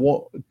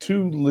 least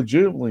 2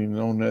 legitimately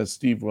known as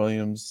Steve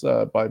Williams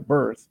by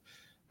birth,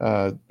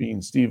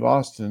 being Steve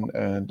Austin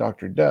and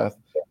Dr. Death,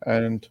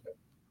 and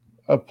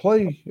a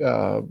play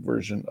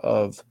version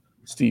of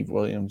Steve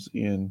Williams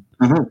in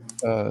Mhm.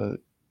 uh,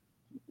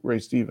 Ray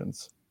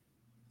Stevens.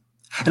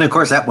 And of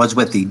course, that was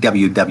with the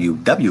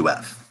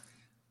WWF.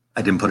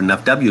 I didn't put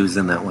enough W's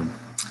in that one.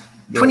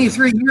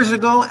 23 years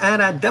ago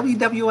at a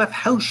WWF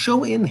house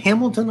show in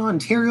Hamilton,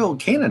 Ontario,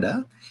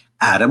 Canada,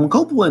 Adam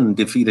Copeland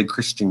defeated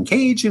Christian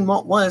Cage in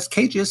what was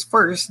Cage's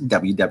first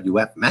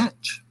WWF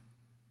match.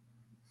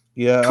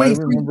 Yeah, I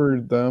 23.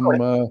 remember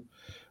them.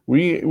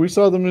 We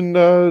saw them in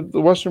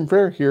the Western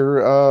Fair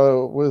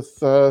here with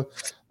the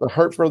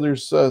Hart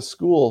Brothers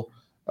School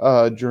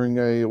during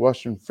a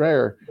Western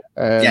Fair,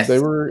 and they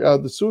Yes. were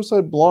the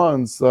Suicide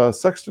Blondes,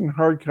 Sexton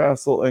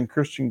Hardcastle, and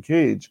Christian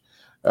Cage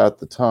at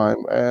the time.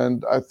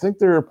 And I think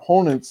their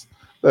opponents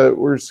that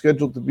were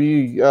scheduled to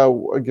be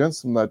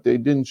against them that day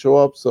didn't show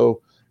up,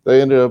 so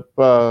they ended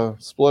up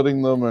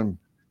splitting them and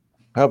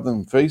have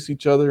them face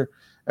each other.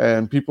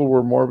 And people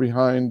were more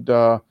behind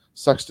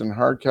Sexton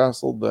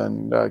Hardcastle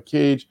than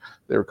Cage.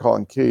 They were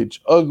calling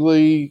Cage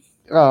ugly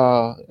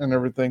and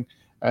everything.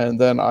 And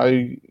then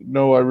I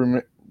know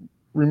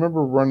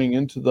remember running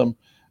into them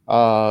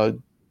uh,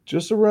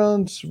 just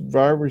around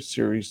Survivor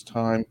Series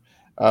time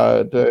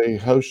at a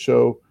house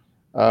show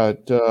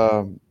at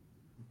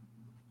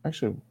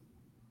actually,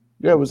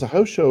 yeah, it was a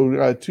house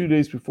show 2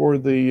 days before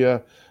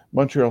the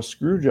Montreal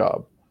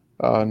Screwjob.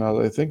 Now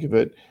that I think of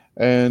it,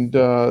 and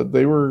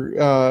they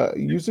were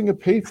using a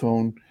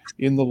payphone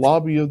in the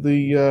lobby of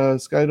the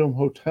Skydome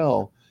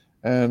Hotel,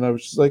 and I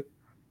was just like,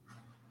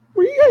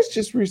 "Were you guys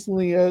just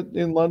recently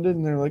in London?"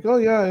 And they're like, "Oh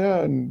yeah,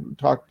 yeah," and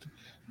talked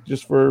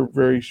just for a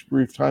very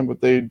brief time, but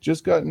they had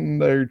just gotten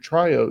their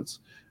tryouts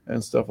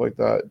and stuff like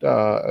that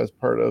as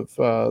part of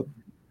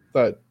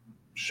that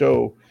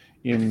show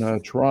in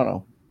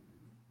Toronto.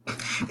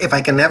 If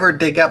I can ever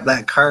dig up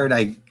that card,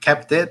 I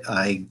kept it.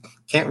 I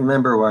can't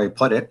remember where I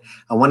put it.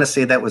 I want to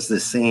say that was the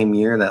same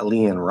year that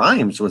Leanne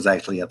Rimes was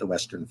actually at the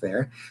Western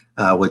Fair,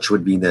 which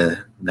would be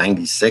the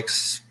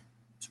 96.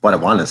 That's what I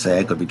want to say.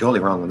 I could be totally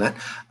wrong on that.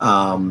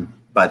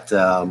 But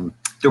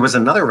there was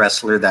another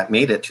wrestler that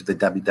made it to the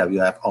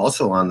WWF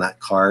also on that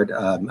card.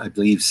 I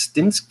believe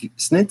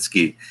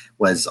Snitsky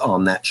was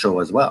on that show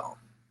as well.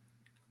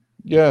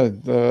 Yeah,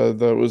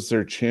 that was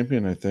their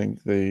champion, I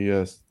think.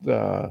 They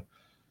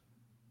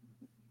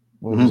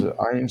what was it?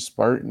 Iron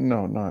Spartan?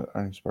 No, not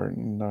Iron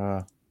Spartan.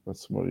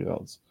 That's somebody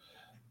else.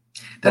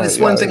 That is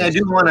one thing I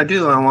do want to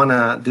do. I want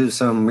to do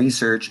some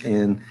research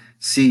and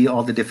see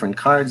all the different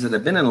cards that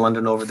have been in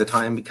London over the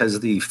time, because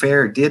the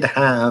fair did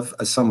have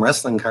some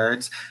wrestling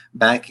cards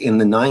back in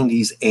the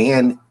 90s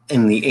and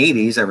in the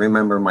 80s. I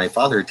remember my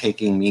father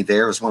taking me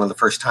there. It was one of the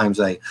first times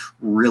I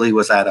really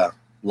was at a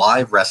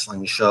live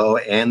wrestling show,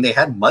 and they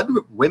had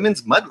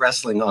women's mud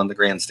wrestling on the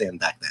grandstand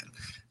back then.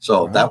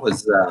 So that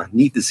was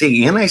neat to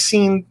see. And I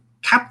seen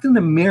Captain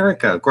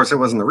America. Of course, it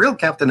wasn't the real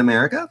Captain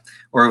America,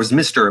 or it was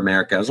Mr.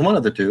 America. It was one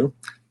of the two.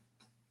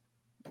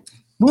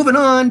 Moving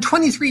on,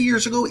 23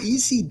 years ago,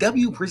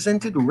 ECW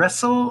presented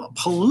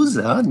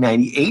WrestlePalooza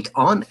 98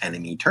 on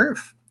enemy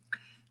turf.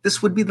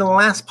 This would be the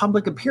last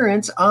public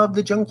appearance of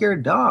the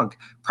Junkyard Dog.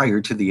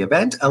 Prior to the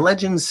event, a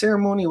Legends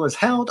ceremony was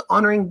held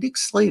honoring Dick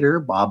Slater,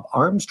 Bob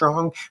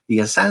Armstrong, the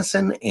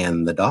Assassin,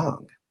 and the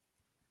Dog.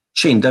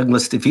 Shane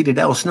Douglas defeated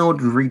Al Snow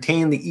to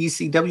retain the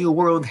ECW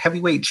World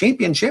Heavyweight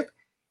Championship.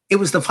 It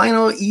was the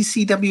final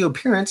ECW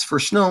appearance for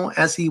Snow,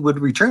 as he would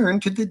return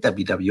to the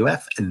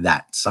WWF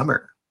that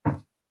summer.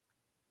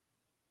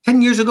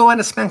 10 years ago at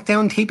a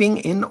SmackDown taping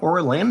in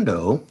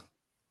Orlando,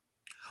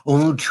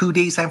 only 2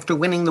 days after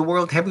winning the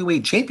World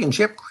Heavyweight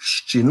Championship,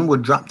 Christian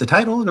would drop the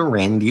title to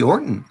Randy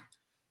Orton.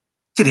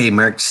 Today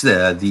marks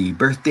the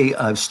birthday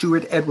of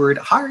Stuart Edward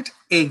Hart,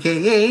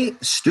 a.k.a.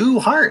 Stu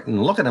Hart.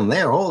 And look at him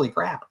there, holy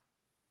crap.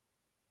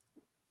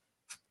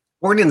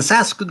 Born in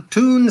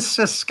Saskatoon,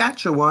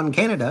 Saskatchewan,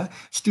 Canada,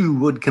 Stu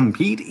would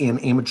compete in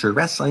amateur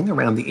wrestling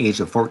around the age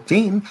of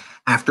 14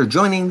 after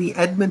joining the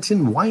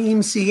Edmonton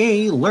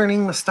YMCA,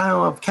 learning the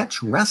style of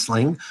catch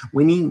wrestling,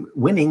 winning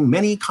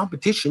many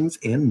competitions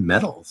and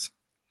medals.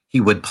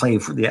 He would play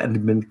for the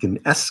Edmonton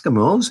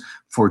Eskimos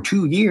for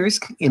 2 years,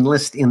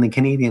 enlist in the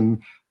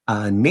Canadian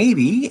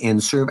Navy,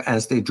 and serve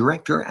as the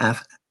director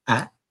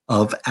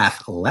of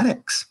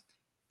athletics.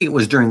 It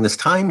was during this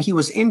time he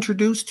was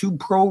introduced to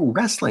pro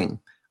wrestling.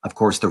 Of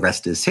course, the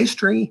rest is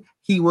history.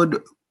 He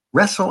would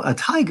wrestle a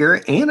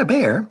tiger and a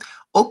bear,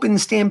 open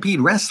Stampede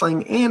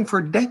Wrestling, and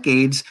for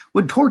decades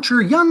would torture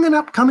young and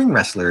upcoming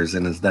wrestlers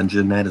in his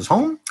dungeon at his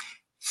home.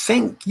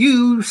 Thank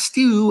you,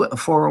 Stu,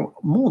 for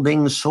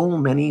molding so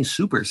many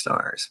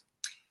superstars.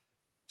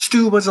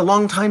 Stu was a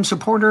longtime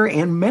supporter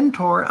and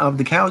mentor of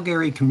the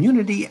Calgary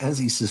community, as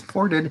he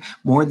supported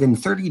more than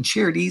 30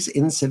 charities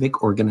and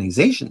civic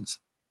organizations.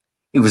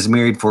 He was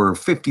married for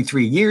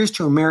 53 years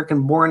to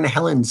American-born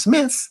Helen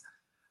Smith.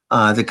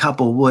 The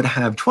couple would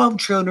have 12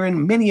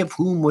 children, many of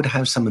whom would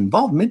have some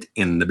involvement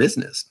in the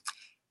business.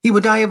 He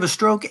would die of a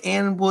stroke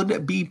and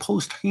would be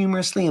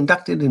posthumously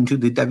inducted into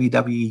the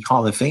WWE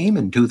Hall of Fame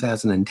in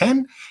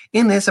 2010,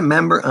 and is a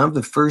member of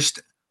the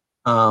first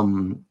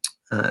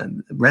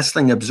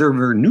Wrestling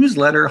Observer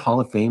newsletter Hall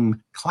of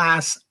Fame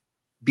class,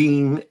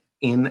 being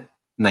in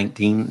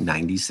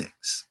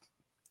 1996.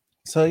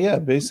 So yeah,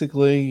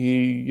 basically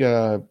he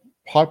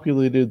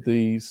populated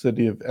the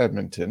city of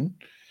Edmonton.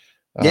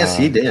 Yes,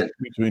 he did.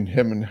 Between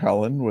him and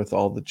Helen, with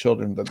all the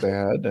children that they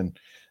had, and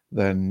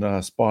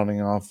then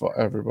spawning off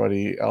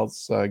everybody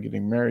else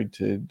getting married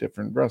to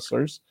different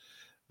wrestlers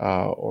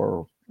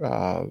or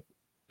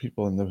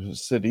people in the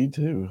city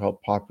to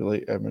help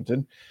populate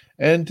Edmonton.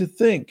 And to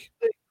think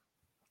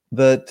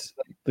that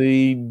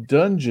the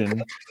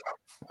dungeon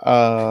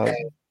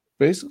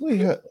basically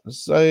has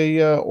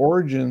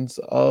origins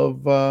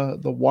of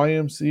the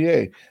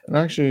YMCA. And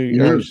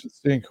actually, I should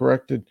stand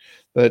corrected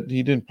that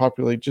he didn't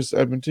populate just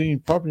Edmonton, he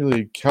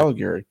populated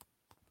Calgary,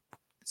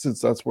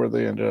 since that's where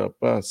they ended up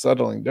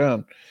settling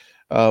down.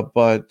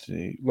 But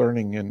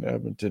learning in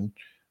Edmonton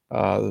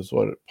is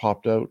what it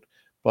popped out.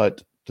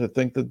 But to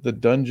think that the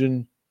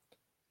dungeon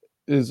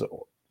is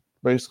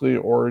basically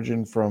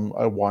origin from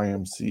a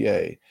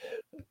YMCA,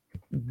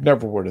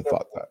 never would have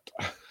thought that.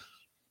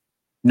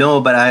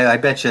 No, but I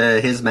bet you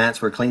his mats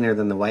were cleaner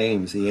than the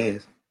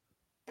YMCA's.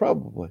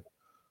 Probably.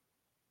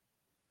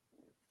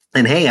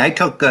 And hey, I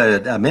took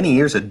many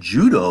years of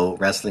judo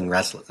wrestling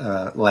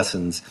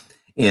lessons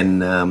in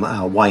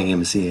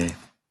YMCA.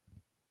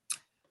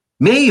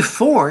 May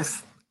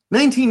 4th,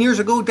 19 years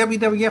ago,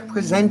 WWF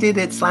presented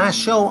its last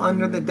show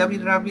under the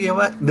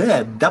WWF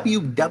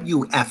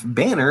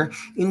banner,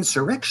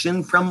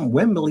 Insurrection, from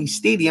Wembley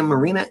Stadium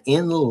Arena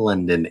in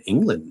London,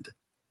 England.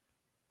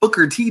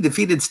 Booker T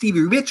defeated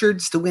Stevie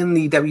Richards to win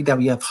the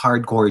WWF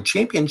Hardcore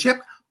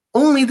Championship,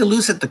 only to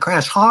lose it to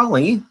Crash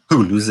Holly,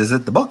 who loses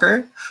it to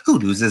Booker, who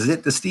loses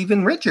it to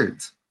Steven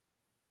Richards.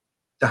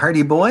 The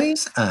Hardy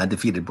Boys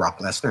defeated Brock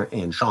Lesnar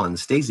and Shawn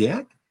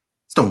Stasiak.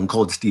 Stone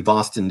Cold Steve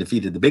Austin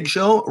defeated The Big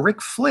Show.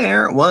 Ric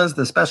Flair was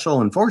the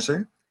special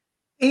enforcer.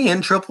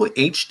 And Triple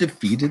H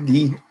defeated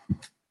The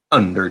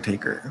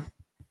Undertaker.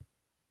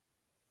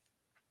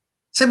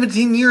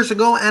 17 years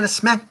ago at a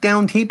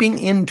SmackDown taping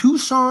in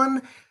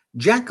Tucson,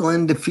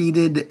 Jacqueline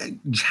defeated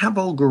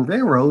Chavo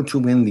Guerrero to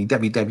win the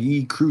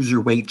WWE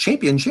Cruiserweight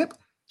Championship.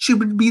 She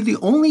would be the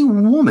only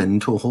woman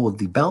to hold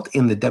the belt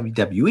in the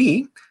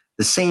WWE.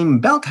 The same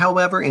belt,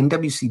 however, in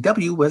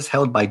WCW was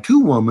held by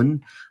two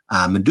women,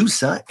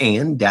 Medusa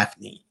and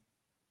Daphne.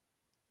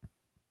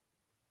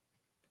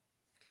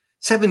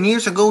 7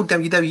 years ago,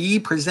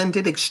 WWE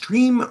presented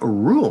Extreme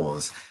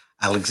Rules.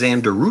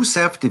 Alexander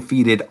Rusev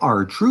defeated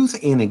R-Truth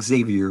and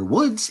Xavier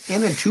Woods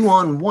in a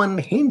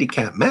 2-on-1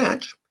 handicap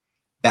match.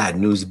 Bad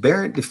News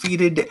Barrett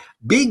defeated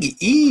Big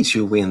E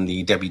to win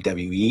the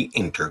WWE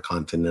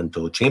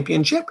Intercontinental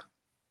Championship.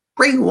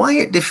 Bray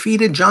Wyatt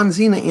defeated John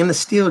Cena in a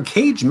steel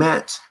cage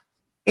match.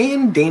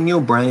 And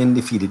Daniel Bryan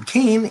defeated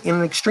Kane in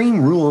an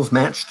Extreme Rules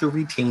match to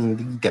retain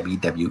the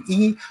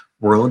WWE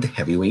World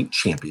Heavyweight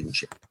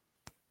Championship.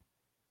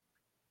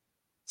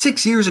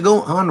 6 years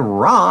ago on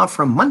Raw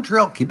from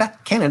Montreal,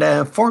 Quebec,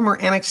 Canada, former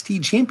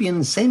NXT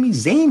champion Sami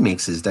Zayn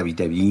makes his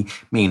WWE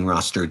main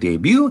roster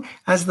debut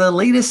as the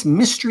latest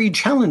mystery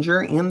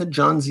challenger in the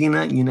John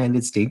Cena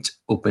United States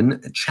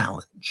Open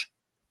Challenge.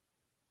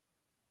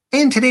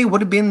 And today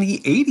would have been the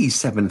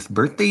 87th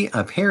birthday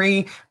of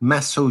Harry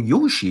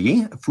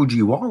Masayoshi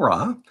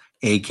Fujiwara,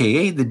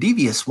 aka the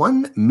Devious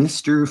One,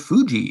 Mr.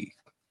 Fuji.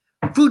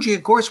 Fuji,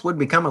 of course, would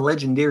become a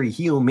legendary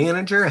heel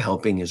manager,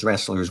 helping his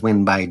wrestlers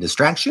win by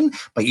distraction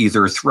by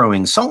either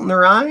throwing salt in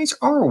their eyes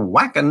or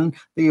whacking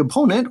the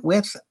opponent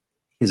with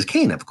his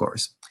cane, of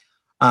course.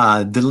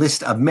 The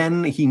list of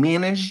men he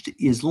managed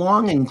is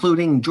long,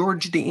 including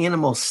George the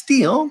Animal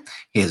Steele,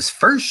 his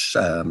first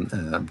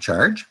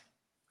charge,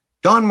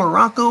 Don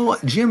Morocco,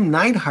 Jim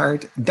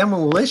Neidhart,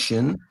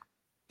 Demolition,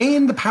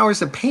 and the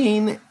Powers of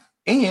Pain,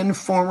 and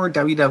former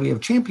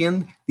WWF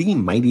champion, the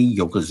mighty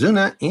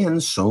Yokozuna,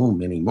 and so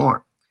many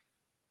more.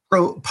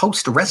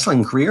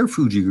 Post-wrestling career,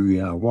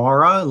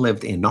 Fujiwara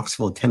lived in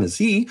Knoxville,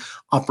 Tennessee,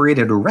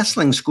 operated a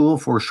wrestling school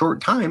for a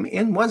short time,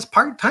 and was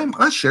part-time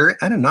usher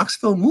at a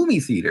Knoxville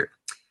movie theater.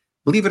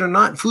 Believe it or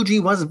not,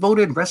 Fuji was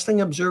voted Wrestling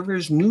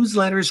Observer's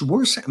Newsletter's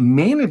Worst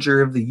Manager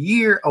of the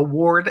Year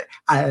award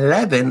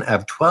 11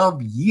 of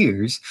 12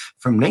 years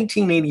from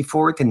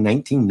 1984 to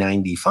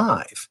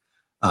 1995.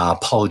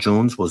 Paul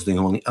Jones was the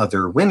only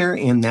other winner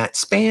in that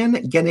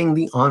span, getting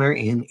the honor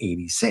in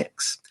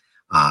 86.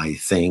 I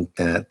think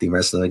that the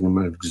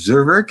Wrestling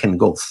Observer can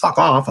go fuck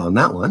off on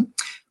that one.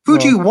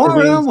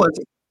 Fujiwara was...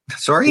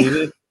 Sorry?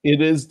 It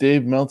is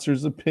Dave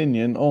Meltzer's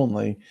opinion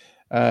only.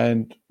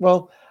 And,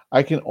 well,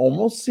 I can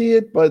almost see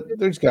it, but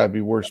there's got to be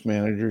worse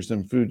managers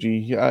than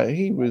Fuji.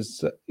 He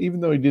was,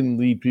 even though he didn't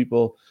lead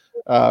people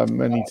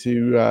many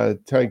to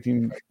tag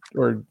team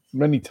or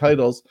many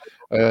titles,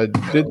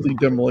 did lead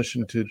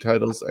Demolition to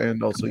titles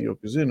and also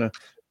Yokozuna.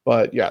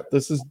 But yeah,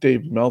 this is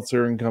Dave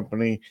Meltzer and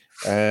company,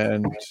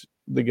 and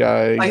the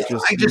guy I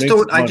just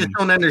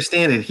don't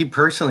understand it. He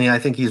personally, I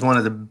think he's one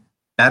of the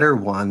better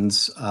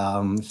ones.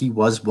 He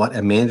was what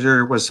a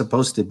manager was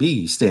supposed to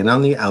be: stand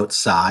on the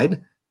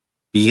outside,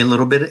 be a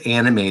little bit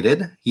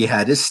animated. He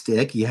had his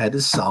stick. He had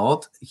his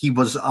salt. He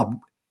was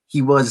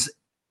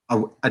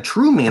a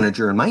true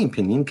manager, in my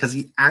opinion, because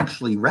he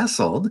actually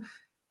wrestled,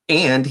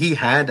 and he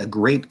had a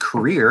great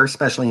career,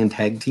 especially in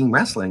tag team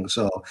wrestling.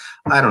 So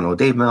I don't know,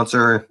 Dave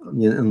Meltzer.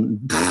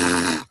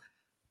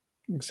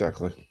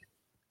 Exactly.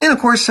 And of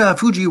course,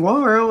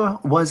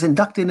 Fujiwara was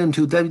inducted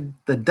into the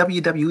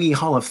WWE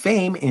Hall of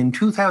Fame in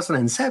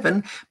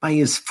 2007 by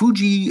his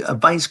Fuji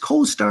Vice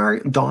co-star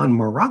Don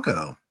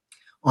Morocco.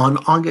 On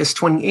August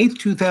 28,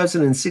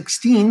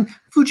 2016,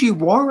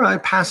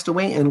 Fujiwara passed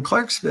away in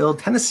Clarksville,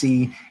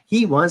 Tennessee.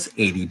 He was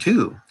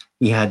 82.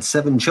 He had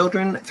 7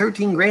 children,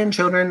 13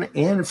 grandchildren,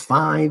 and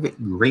 5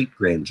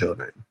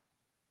 great-grandchildren.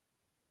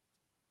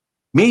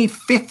 May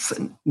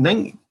 5th,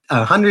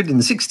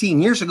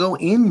 116 years ago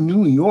in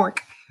New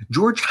York,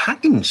 George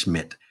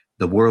Hackenschmidt,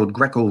 the world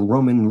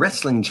Greco-Roman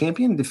wrestling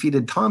champion,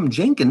 defeated Tom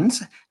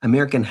Jenkins,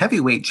 American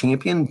heavyweight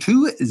champion,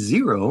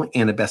 2-0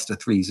 in a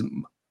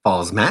best-of-3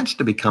 falls match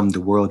to become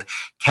the world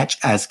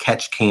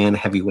catch-as-catch-can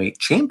heavyweight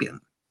champion.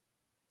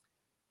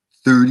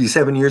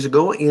 37 years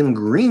ago in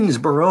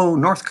Greensboro,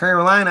 North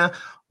Carolina,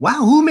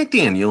 Wahoo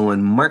McDaniel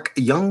and Mark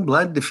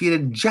Youngblood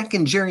defeated Jack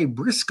and Jerry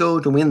Briscoe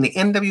to win the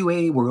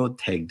NWA World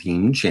Tag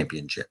Team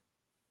Championship.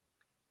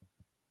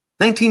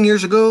 19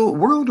 years ago,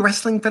 World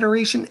Wrestling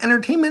Federation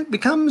Entertainment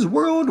becomes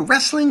World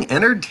Wrestling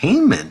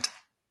Entertainment,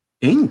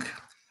 Inc.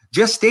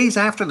 Just days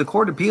after the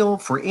Court of Appeal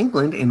for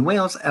England and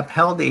Wales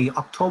upheld a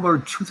October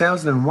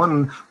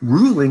 2001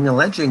 ruling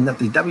alleging that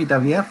the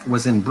WWF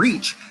was in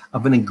breach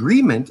of an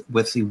agreement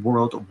with the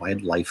World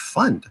Wildlife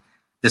Fund.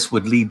 This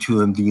would lead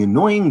to the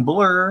annoying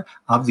blur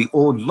of the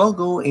old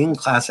logo in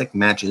classic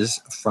matches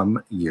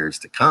from years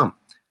to come.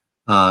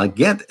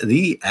 Get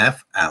the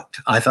F out.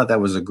 I thought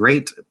that was a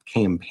great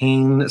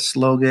campaign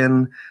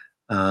slogan.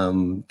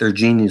 They're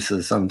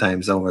geniuses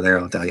sometimes over there,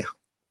 I'll tell you.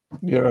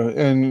 Yeah,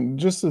 and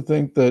just to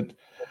think that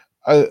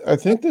I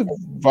think the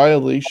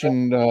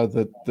violation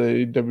that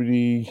the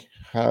WD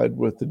had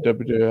with the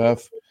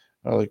WWF,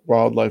 like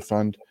Wildlife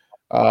Fund,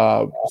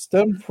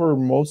 stemmed for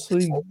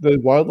mostly the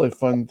Wildlife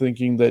Fund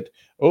thinking that,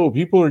 oh,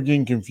 people are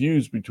getting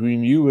confused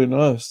between you and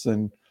us,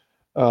 and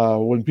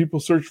when people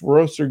search for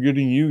us, they're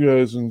getting you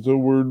guys, and so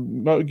we're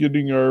not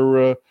getting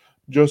our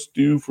just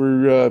due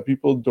for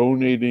people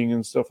donating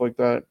and stuff like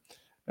that.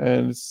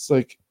 And it's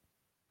like,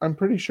 I'm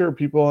pretty sure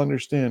people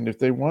understand if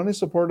they want to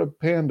support a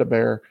panda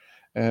bear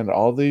and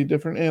all the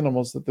different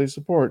animals that they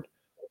support,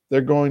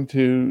 they're going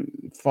to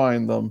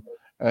find them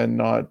and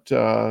not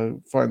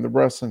find the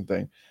wrestling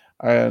thing.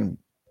 And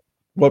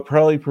what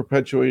probably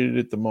perpetuated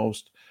it the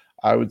most,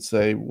 I would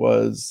say,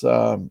 was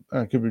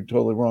I could be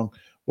totally wrong,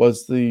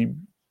 was the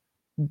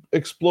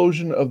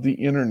explosion of the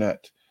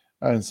internet.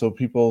 And so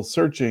people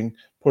searching,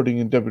 putting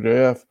in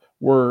WWF,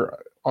 were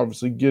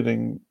obviously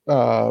getting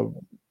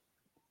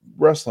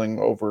wrestling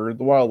over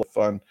the Wildlife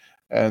Fund,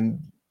 and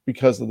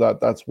because of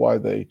that, that's why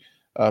they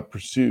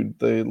pursued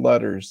the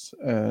letters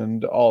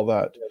and all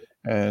that,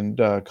 and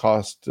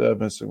cost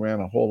Mr.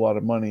 McMahon a whole lot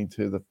of money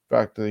to the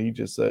fact that he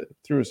just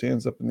threw his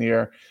hands up in the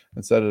air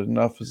and said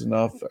enough is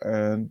enough,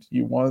 and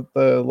you want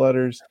the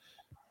letters,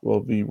 will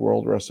be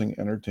World Wrestling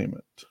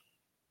Entertainment.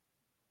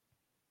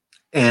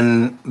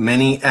 And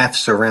many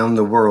Fs around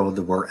the world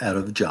were out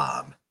of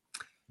job.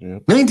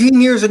 Yep. 19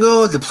 years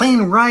ago, the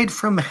plane ride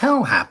from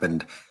hell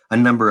happened. A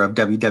number of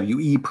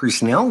WWE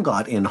personnel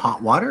got in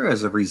hot water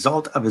as a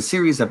result of a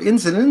series of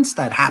incidents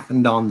that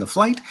happened on the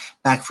flight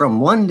back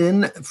from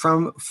London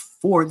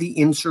for the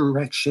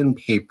Insurrection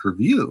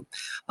pay-per-view.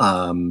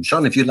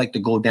 Shawn, if you'd like to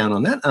go down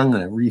on that, I'm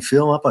going to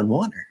refill up on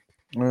water.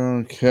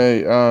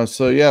 Okay,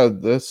 so yeah,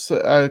 this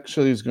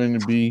actually is going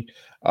to be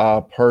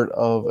part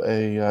of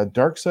a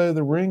Dark Side of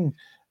the Ring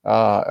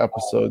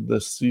episode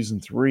this season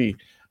 3.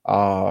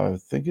 I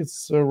think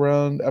it's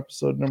around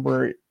episode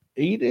number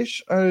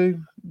 8-ish. I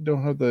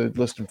don't have the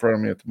list in front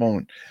of me at the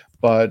moment,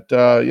 but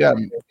yeah,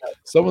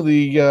 some of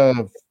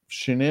the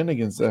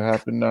shenanigans that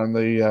happened on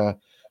the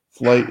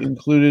flight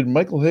included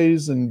Michael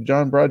Hayes and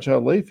John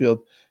Bradshaw Layfield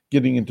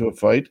getting into a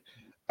fight.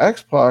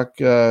 X-Pac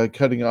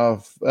cutting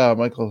off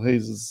Michael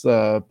Hayes'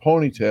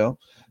 ponytail,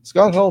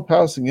 Scott Hall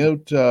passing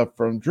out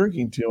from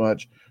drinking too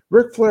much,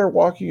 Ric Flair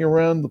walking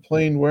around the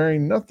plane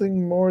wearing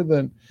nothing more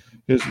than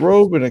his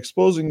robe and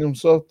exposing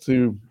himself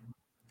to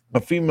a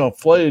female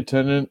flight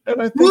attendant,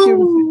 and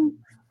Woo!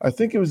 I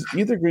think it was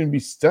either going to be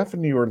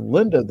Stephanie or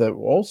Linda that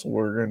also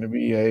were going to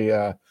be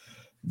a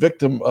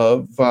victim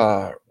of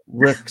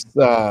Rick's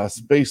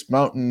Space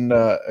Mountain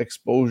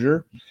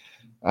exposure.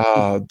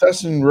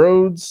 Dustin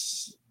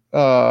Rhodes,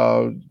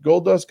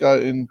 Goldust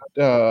got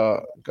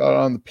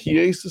on the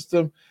PA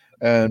system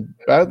and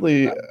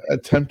badly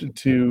attempted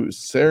to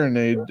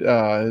serenade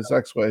his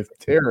ex-wife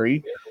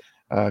Terry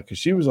because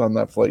she was on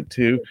that flight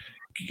too.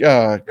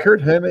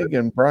 Kurt Hennig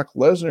and Brock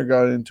Lesnar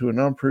got into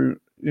an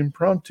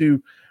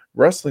impromptu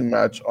wrestling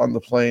match on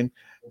the plane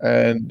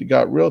and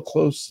got real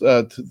close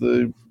to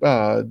the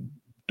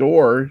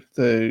door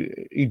to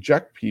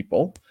eject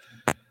people.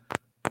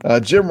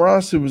 Jim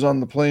Ross, who was on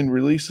the plane,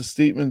 released a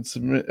statement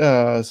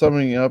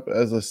summing up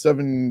as a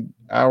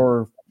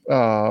 7-hour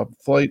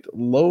flight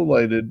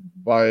low-lighted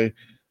by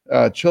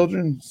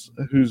children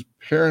whose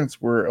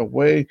parents were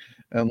away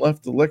and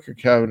left the liquor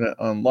cabinet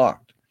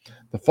unlocked.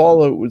 The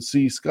fallout would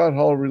see Scott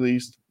Hall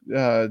released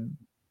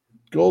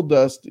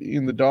Goldust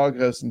in the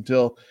doghouse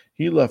until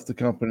he left the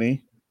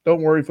company.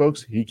 Don't worry,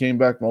 folks, he came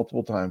back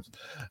multiple times.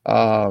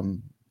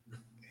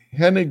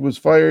 Hennig was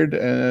fired,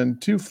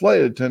 and 2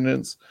 flight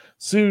attendants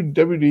sued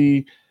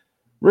WD,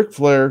 Ric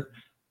Flair,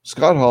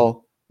 Scott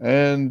Hall,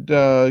 and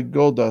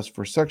Goldust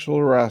for sexual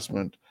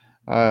harassment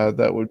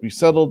that would be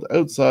settled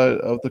outside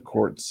of the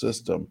court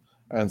system.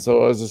 And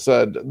so, as I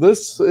said,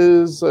 this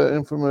is an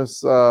infamous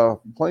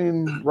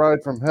plane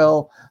ride from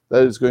hell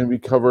that is going to be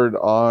covered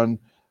on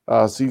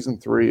season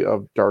 3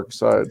 of Dark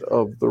Side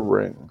of the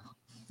Ring.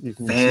 You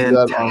can see that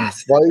on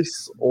Fantastic.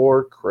 Vice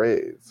or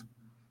Crave.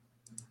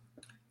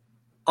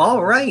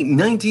 All right,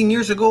 19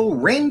 years ago,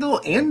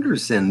 Randall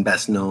Anderson,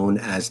 best known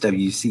as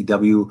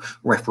WCW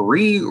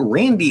referee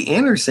Randy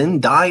Anderson,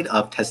 died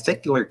of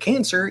testicular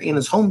cancer in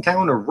his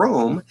hometown of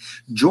Rome,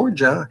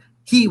 Georgia.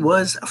 He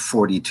was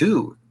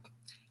 42.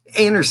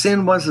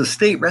 Anderson was a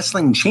state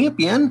wrestling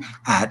champion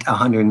at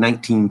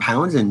 119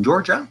 pounds in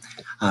Georgia.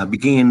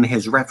 Began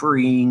his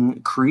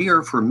refereeing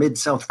career for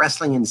Mid-South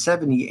Wrestling in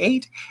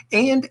 78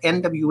 and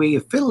NWA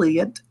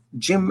affiliate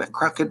Jim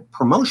Crockett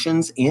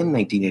Promotions in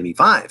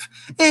 1985.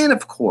 And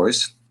of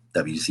course,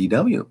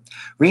 WCW.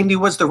 Randy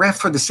was the ref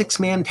for the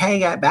 6-man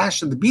tag at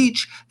Bash at the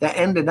Beach that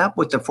ended up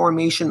with the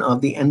formation of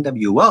the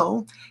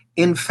NWO.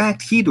 In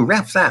fact, he'd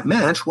ref that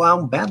match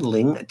while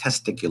battling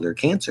testicular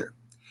cancer.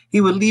 He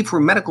would leave for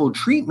medical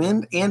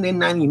treatment, and in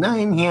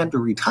 1999, he had to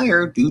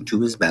retire due to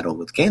his battle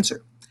with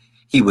cancer.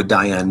 He would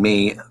die on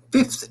May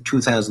 5th,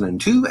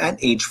 2002 at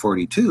age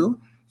 42.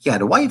 He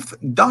had a wife,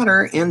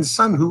 daughter, and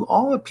son who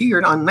all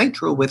appeared on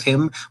Nitro with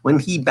him when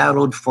he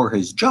battled for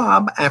his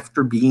job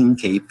after being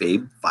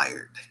kayfabe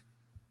fired.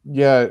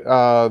 Yeah,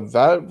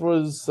 that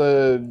was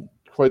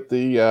quite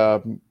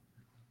the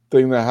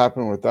thing that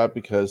happened with that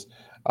because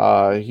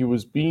he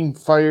was being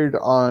fired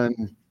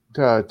on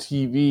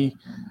TV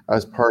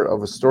as part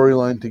of a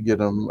storyline to get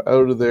him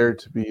out of there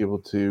to be able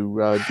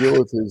to deal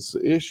with his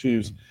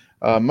issues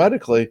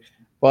medically.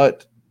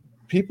 But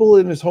people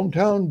in his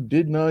hometown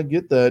did not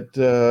get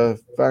that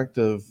fact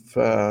of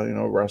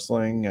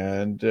wrestling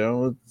and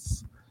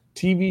it's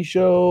TV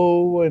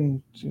show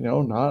and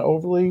not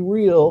overly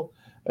real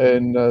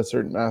in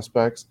certain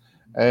aspects,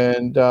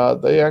 and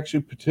they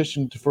actually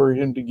petitioned for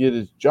him to get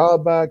his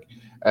job back,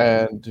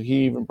 and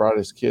he even brought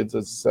his kids,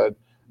 as said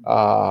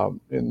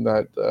in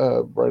that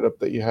write up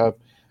that you have,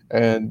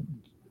 and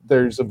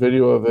there's a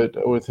video of it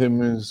with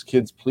him and his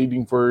kids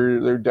pleading for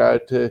their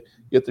dad to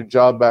get their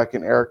job back,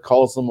 and Eric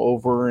calls them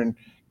over and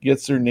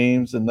gets their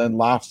names and then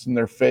laughs in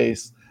their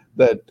face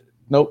that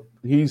nope,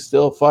 he's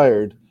still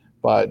fired.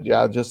 But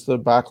yeah, just the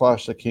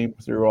backlash that came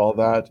through all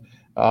that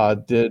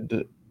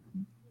did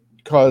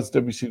cause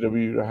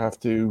WCW to have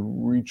to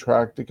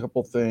retract a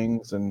couple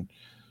things and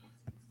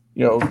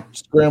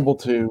scramble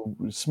to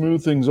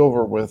smooth things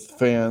over with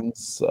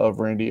fans of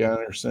Randy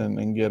Anderson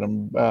and get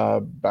him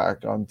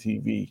back on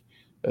TV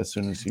as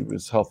soon as he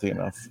was healthy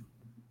enough.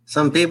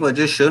 Some people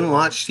just shouldn't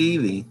watch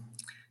TV.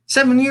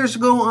 7 years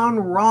ago on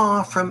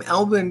Raw from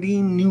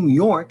Albany, New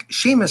York,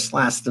 Sheamus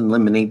last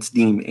eliminates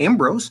Dean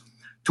Ambrose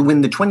to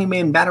win the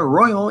 20-man Battle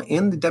Royal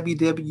in the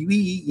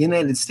WWE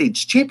United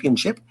States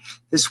Championship.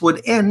 This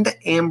would end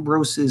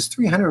Ambrose's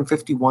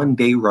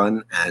 351-day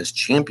run as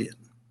champion.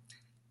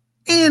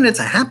 And it's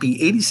a happy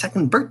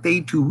 82nd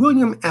birthday to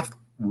William F.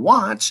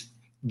 Watts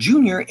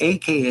Jr.,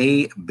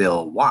 a.k.a.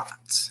 Bill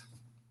Watts.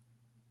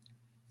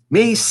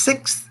 May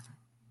 6th,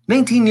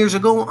 19 years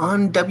ago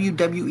on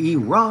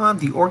WWE Raw,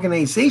 the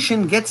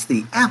organization gets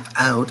the F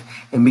out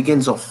and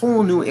begins a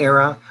whole new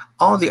era.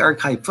 All the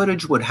archive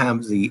footage would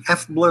have the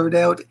F blurred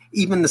out.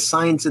 Even the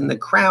signs in the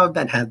crowd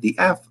that had the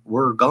F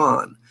were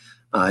gone.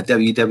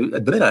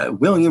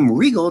 William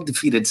Regal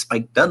defeated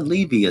Spike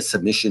Dudley via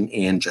submission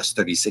in just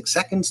 36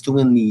 seconds to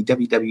win the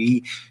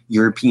WWE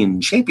European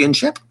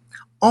Championship.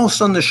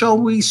 Also on the show,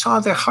 we saw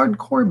the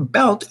hardcore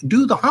belt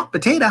do the hot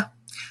potato.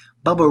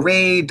 Bubba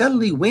Ray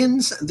Dudley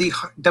wins the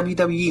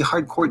WWE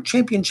Hardcore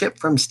Championship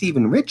from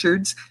Steven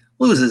Richards,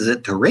 loses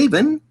it to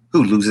Raven,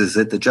 who loses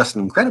it to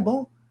Justin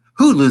Credible,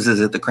 who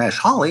loses it to Crash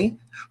Holly,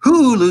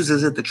 who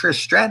loses it to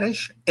Trish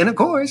Stratus, and of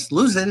course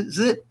loses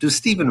it to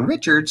Steven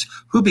Richards,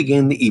 who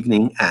began the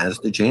evening as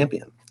the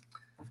champion.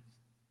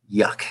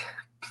 Yuck.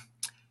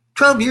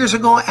 12 years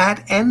ago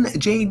at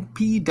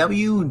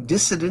NJPW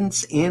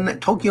Dissidents in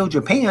Tokyo,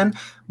 Japan,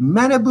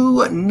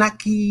 Manabu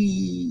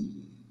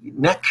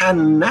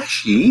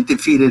Nakanashi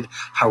defeated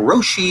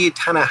Hiroshi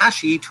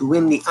Tanahashi to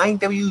win the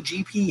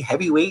IWGP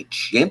Heavyweight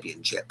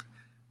Championship.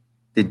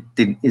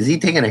 Is he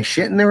taking a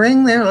shit in the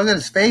ring there? Look at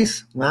his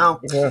face.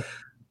 Wow. Yeah.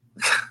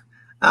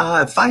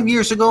 5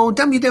 years ago,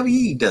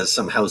 WWE does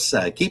some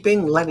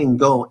housekeeping, letting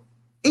go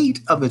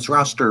 8 of its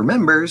roster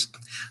members.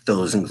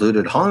 Those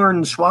included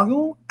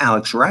Hornswoggle,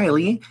 Alex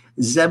Riley,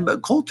 Zeb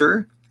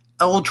Coulter,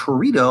 El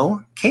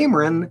Torito,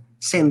 Cameron,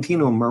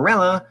 Santino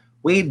Marella,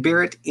 Wade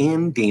Barrett,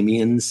 and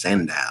Damian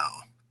Sandow.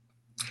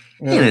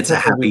 And it's a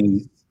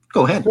happy...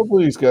 Go ahead. A couple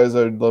of these guys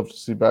I'd love to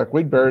see back.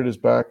 Wade Barrett is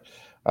back.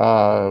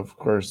 Of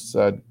course,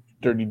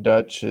 Dirty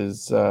Dutch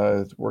is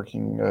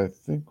working, I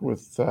think,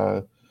 with...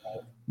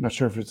 not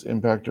sure if it's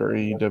Impact or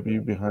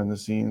AEW behind the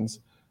scenes.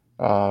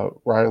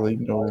 Riley,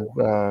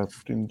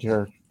 didn't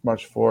care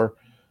much for.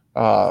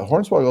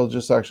 Hornswoggle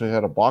just actually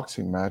had a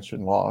boxing match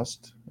and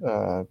lost.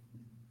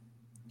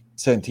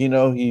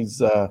 Santino,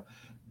 he's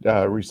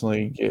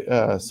recently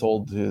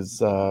sold his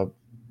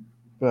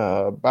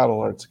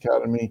Battle Arts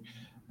Academy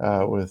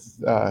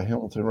with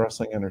Hamilton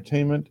Wrestling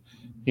Entertainment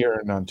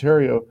here in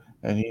Ontario,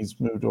 and he's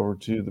moved over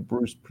to the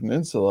Bruce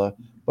Peninsula,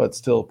 but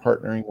still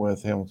partnering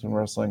with Hamilton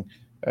Wrestling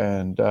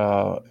and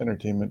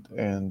Entertainment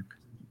and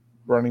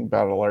running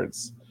Battle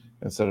Arts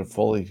instead of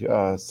fully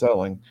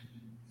selling.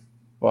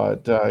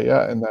 But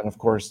yeah, and then of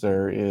course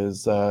there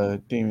is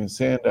Damian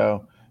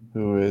Sandow,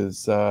 who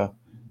is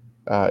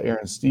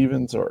Aaron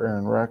Stevens or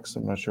Aaron Rex.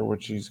 I'm not sure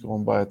which he's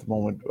going by at the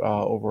moment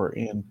over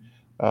in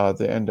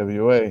the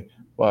NWA.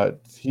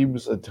 But he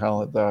was a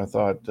talent that I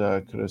thought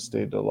could have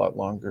stayed a lot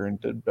longer and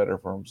did better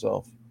for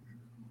himself.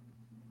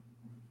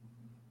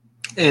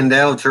 And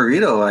El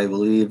Torito, I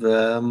believe,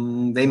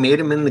 they made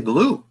him in the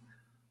glue.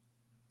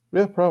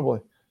 Yeah, probably.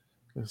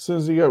 As soon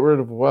as you get rid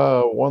of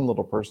one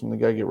little person, you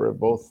got to get rid of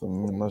both of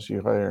them unless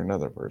you hire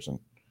another person.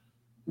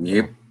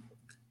 Yep.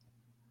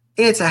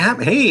 It's a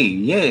happy... Hey,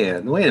 yeah,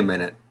 wait a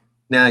minute.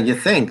 Now, you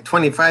think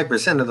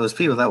 25% of those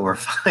people that were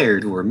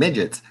fired were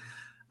midgets.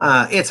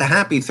 It's a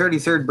happy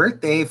 33rd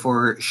birthday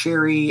for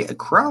Sherry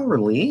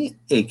Crowley,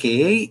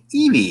 a.k.a.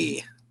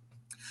 Evie.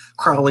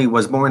 Crowley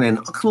was born in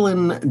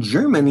Ucklin,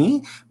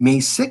 Germany,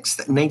 May 6,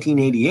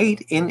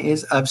 1988, and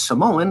is of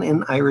Samoan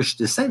and Irish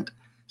descent.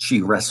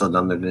 She wrestled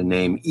under the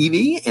name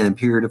Evie and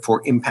appeared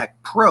for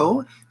Impact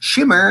Pro,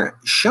 Shimmer,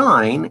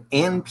 Shine,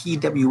 and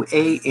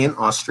PWA in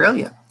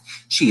Australia.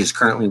 She is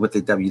currently with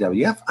the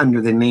WWF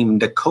under the name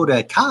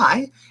Dakota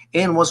Kai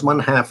and was one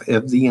half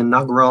of the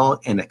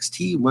inaugural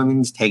NXT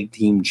Women's Tag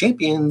Team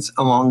Champions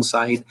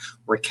alongside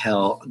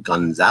Raquel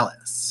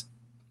Gonzalez.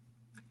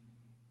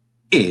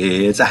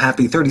 It's a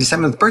happy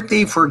 37th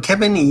birthday for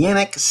Kevin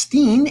Yannick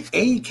Steen,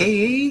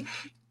 aka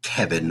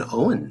Kevin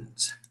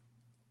Owens.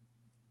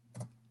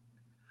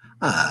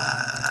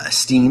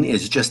 Steen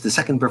is just the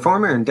second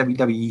performer in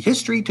WWE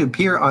history to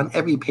appear on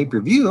every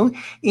pay-per-view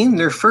in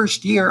their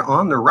first year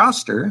on the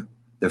roster.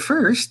 The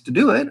first to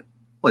do it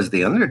was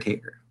The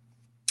Undertaker.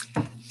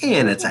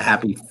 And it's a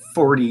happy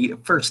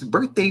 41st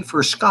birthday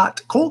for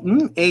Scott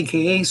Colton,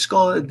 a.k.a.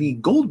 Scotty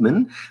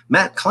Goldman,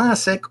 Matt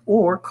Classic,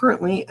 or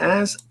currently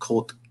as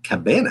Colt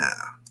Cabana.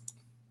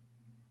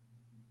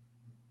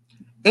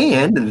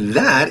 And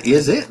that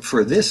is it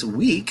for this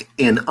week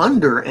in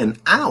under an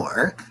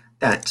hour.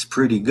 That's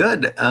pretty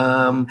good.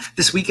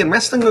 This week in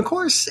wrestling, of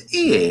course,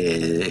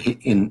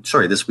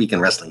 this week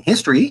in wrestling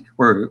history,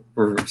 we're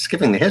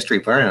skipping the history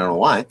part, I don't know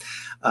why,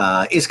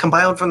 is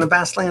compiled from the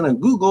vast land of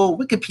Google,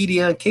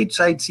 Wikipedia,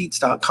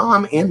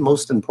 CageSideSeats.com, and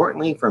most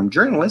importantly, from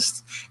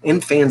journalists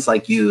and fans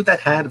like you that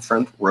had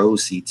front row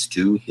seats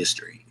to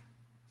history.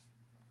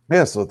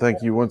 Yeah, so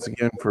thank you once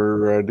again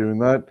for doing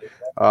that.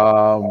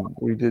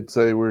 We did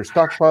say we're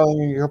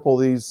stockpiling a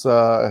couple of these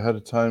ahead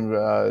of time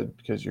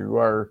because you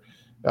are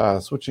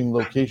switching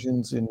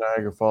locations in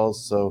Niagara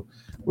Falls. So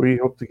we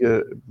hope to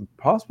get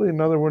possibly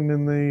another one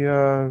in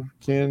the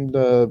can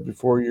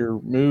before your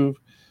move.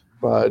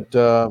 But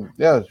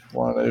yeah,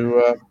 want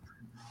to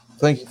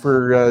thank you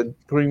for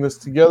putting this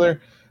together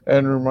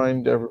and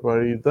remind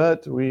everybody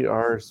that we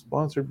are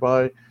sponsored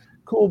by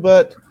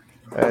CoolBet.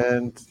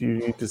 And you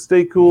need to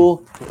stay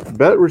cool,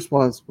 bet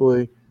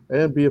responsibly,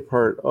 and be a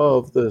part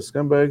of the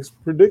Scumbags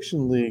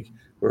Prediction League,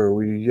 where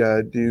we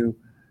do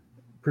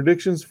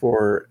predictions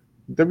for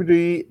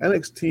WWE,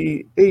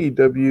 NXT,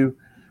 AEW,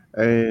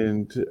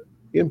 and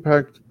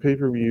Impact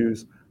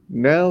pay-per-views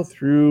now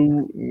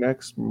through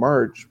next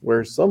March,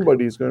 where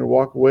somebody's going to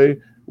walk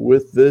away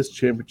with this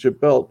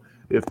championship belt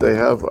if they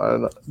have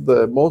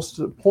the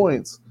most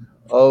points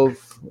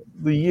of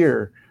the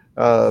year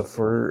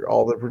for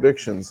all the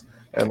predictions.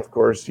 And of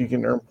course, you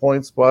can earn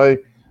points by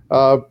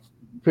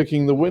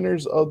picking the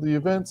winners of the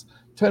events.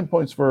 10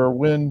 points for a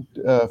win,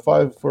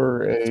 5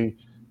 for a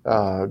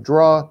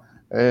draw,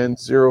 and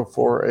 0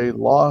 for a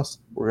loss.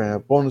 We're going to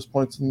have bonus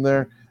points in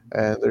there.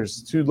 And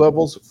there's 2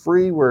 levels,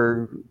 free,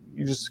 where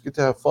you just get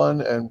to have fun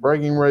and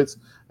bragging rights,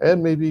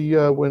 and maybe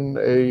win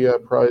a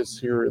prize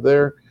here or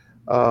there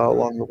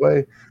along the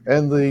way.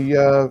 And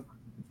the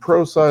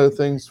pro side of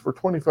things, for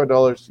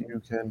 $25,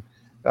 you can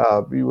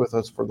be with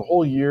us for the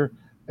whole year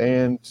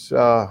and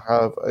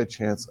have a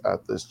chance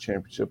at this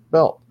championship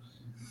belt.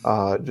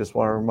 Just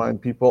want to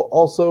remind people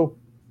also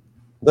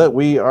that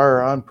we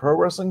are on Pro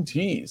Wrestling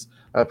Tees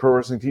at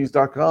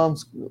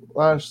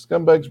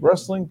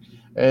prowrestlingtees.com/scumbagswrestling,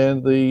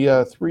 and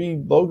the 3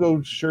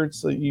 logo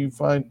shirts that you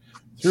find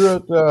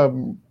throughout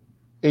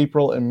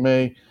April and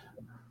May.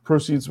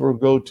 Proceeds will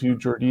go to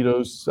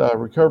Jordito's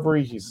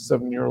recovery. He's a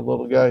 7-year-old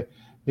little guy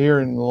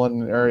here in the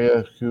London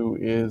area who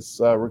is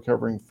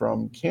recovering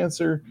from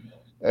cancer.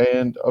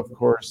 And of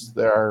course,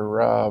 there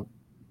are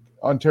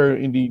Ontario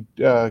Indie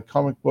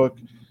comic book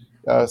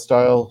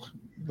style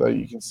that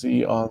you can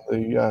see on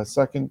the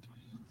second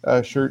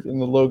shirt in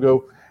the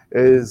logo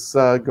is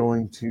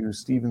going to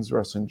Steven's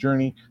Wrestling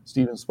Journey.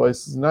 Steven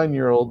Spice is a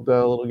 9-year-old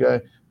little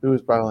guy who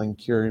is battling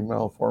Curie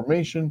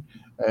malformation,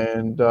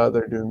 and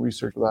they're doing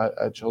research for that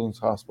at Children's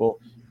Hospital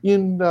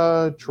in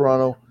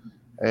Toronto.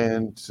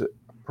 And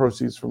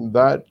proceeds from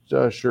that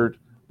shirt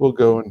will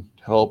go and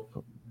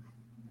help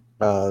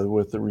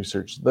with the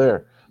research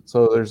there.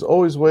 So there's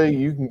always a way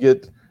you can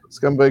get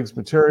Scumbags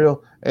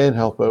material and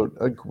help out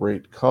a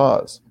great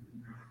cause.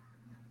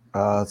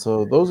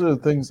 So those are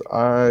the things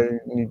I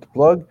need to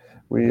plug.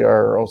 We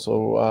are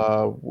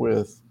also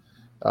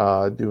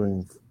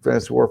doing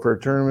Fantasy Warfare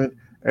Tournament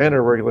and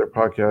our regular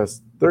podcast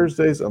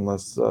Thursdays,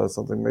 unless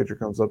something major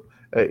comes up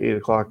at 8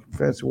 o'clock.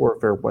 Fantasy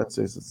Warfare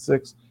Wednesdays at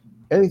 6.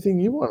 Anything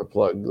you want to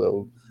plug,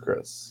 though,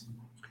 Chris?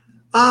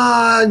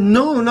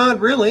 No, not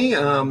really.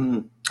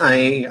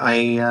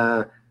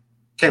 I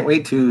can't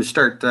wait to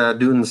start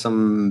doing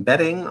some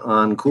betting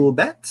on Cool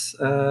Bets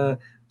as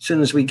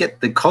soon as we get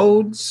the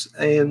codes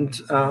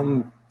and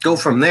go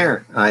from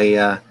there.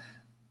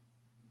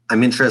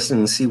 I'm interested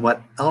in see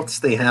what else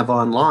they have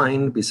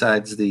online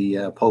besides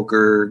the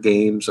poker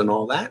games and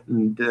all that,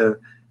 and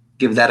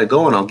give that a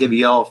go, and I'll give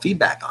you all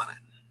feedback on it.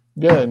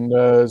 Yeah, and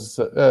as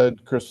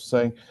Chris was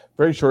saying,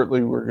 very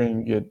shortly we're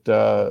going to get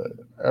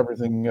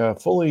everything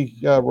fully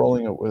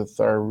rolling out with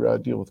our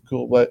deal with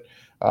CoolBet.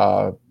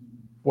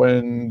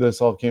 When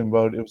this all came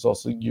about, it was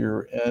also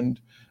year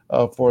end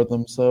for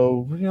them.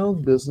 So,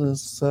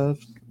 business has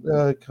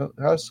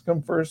to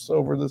come first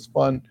over this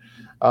fun.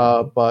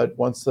 But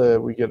once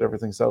we get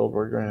everything settled,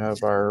 we're going to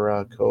have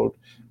our code,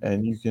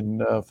 and you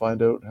can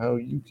find out how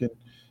you can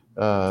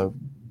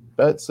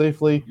bet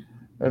safely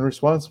and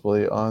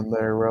responsibly on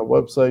their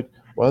website,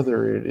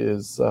 whether it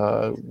is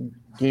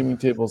gaming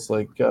tables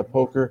like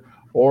poker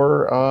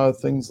or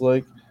things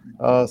like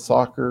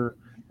soccer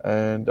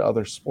and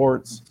other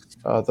sports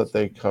that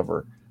they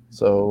cover.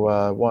 So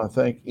I want to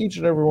thank each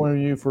and every one of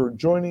you for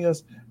joining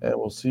us, and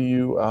we'll see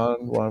you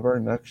on one of our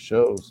next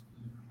shows.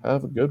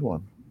 Have a good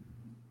one.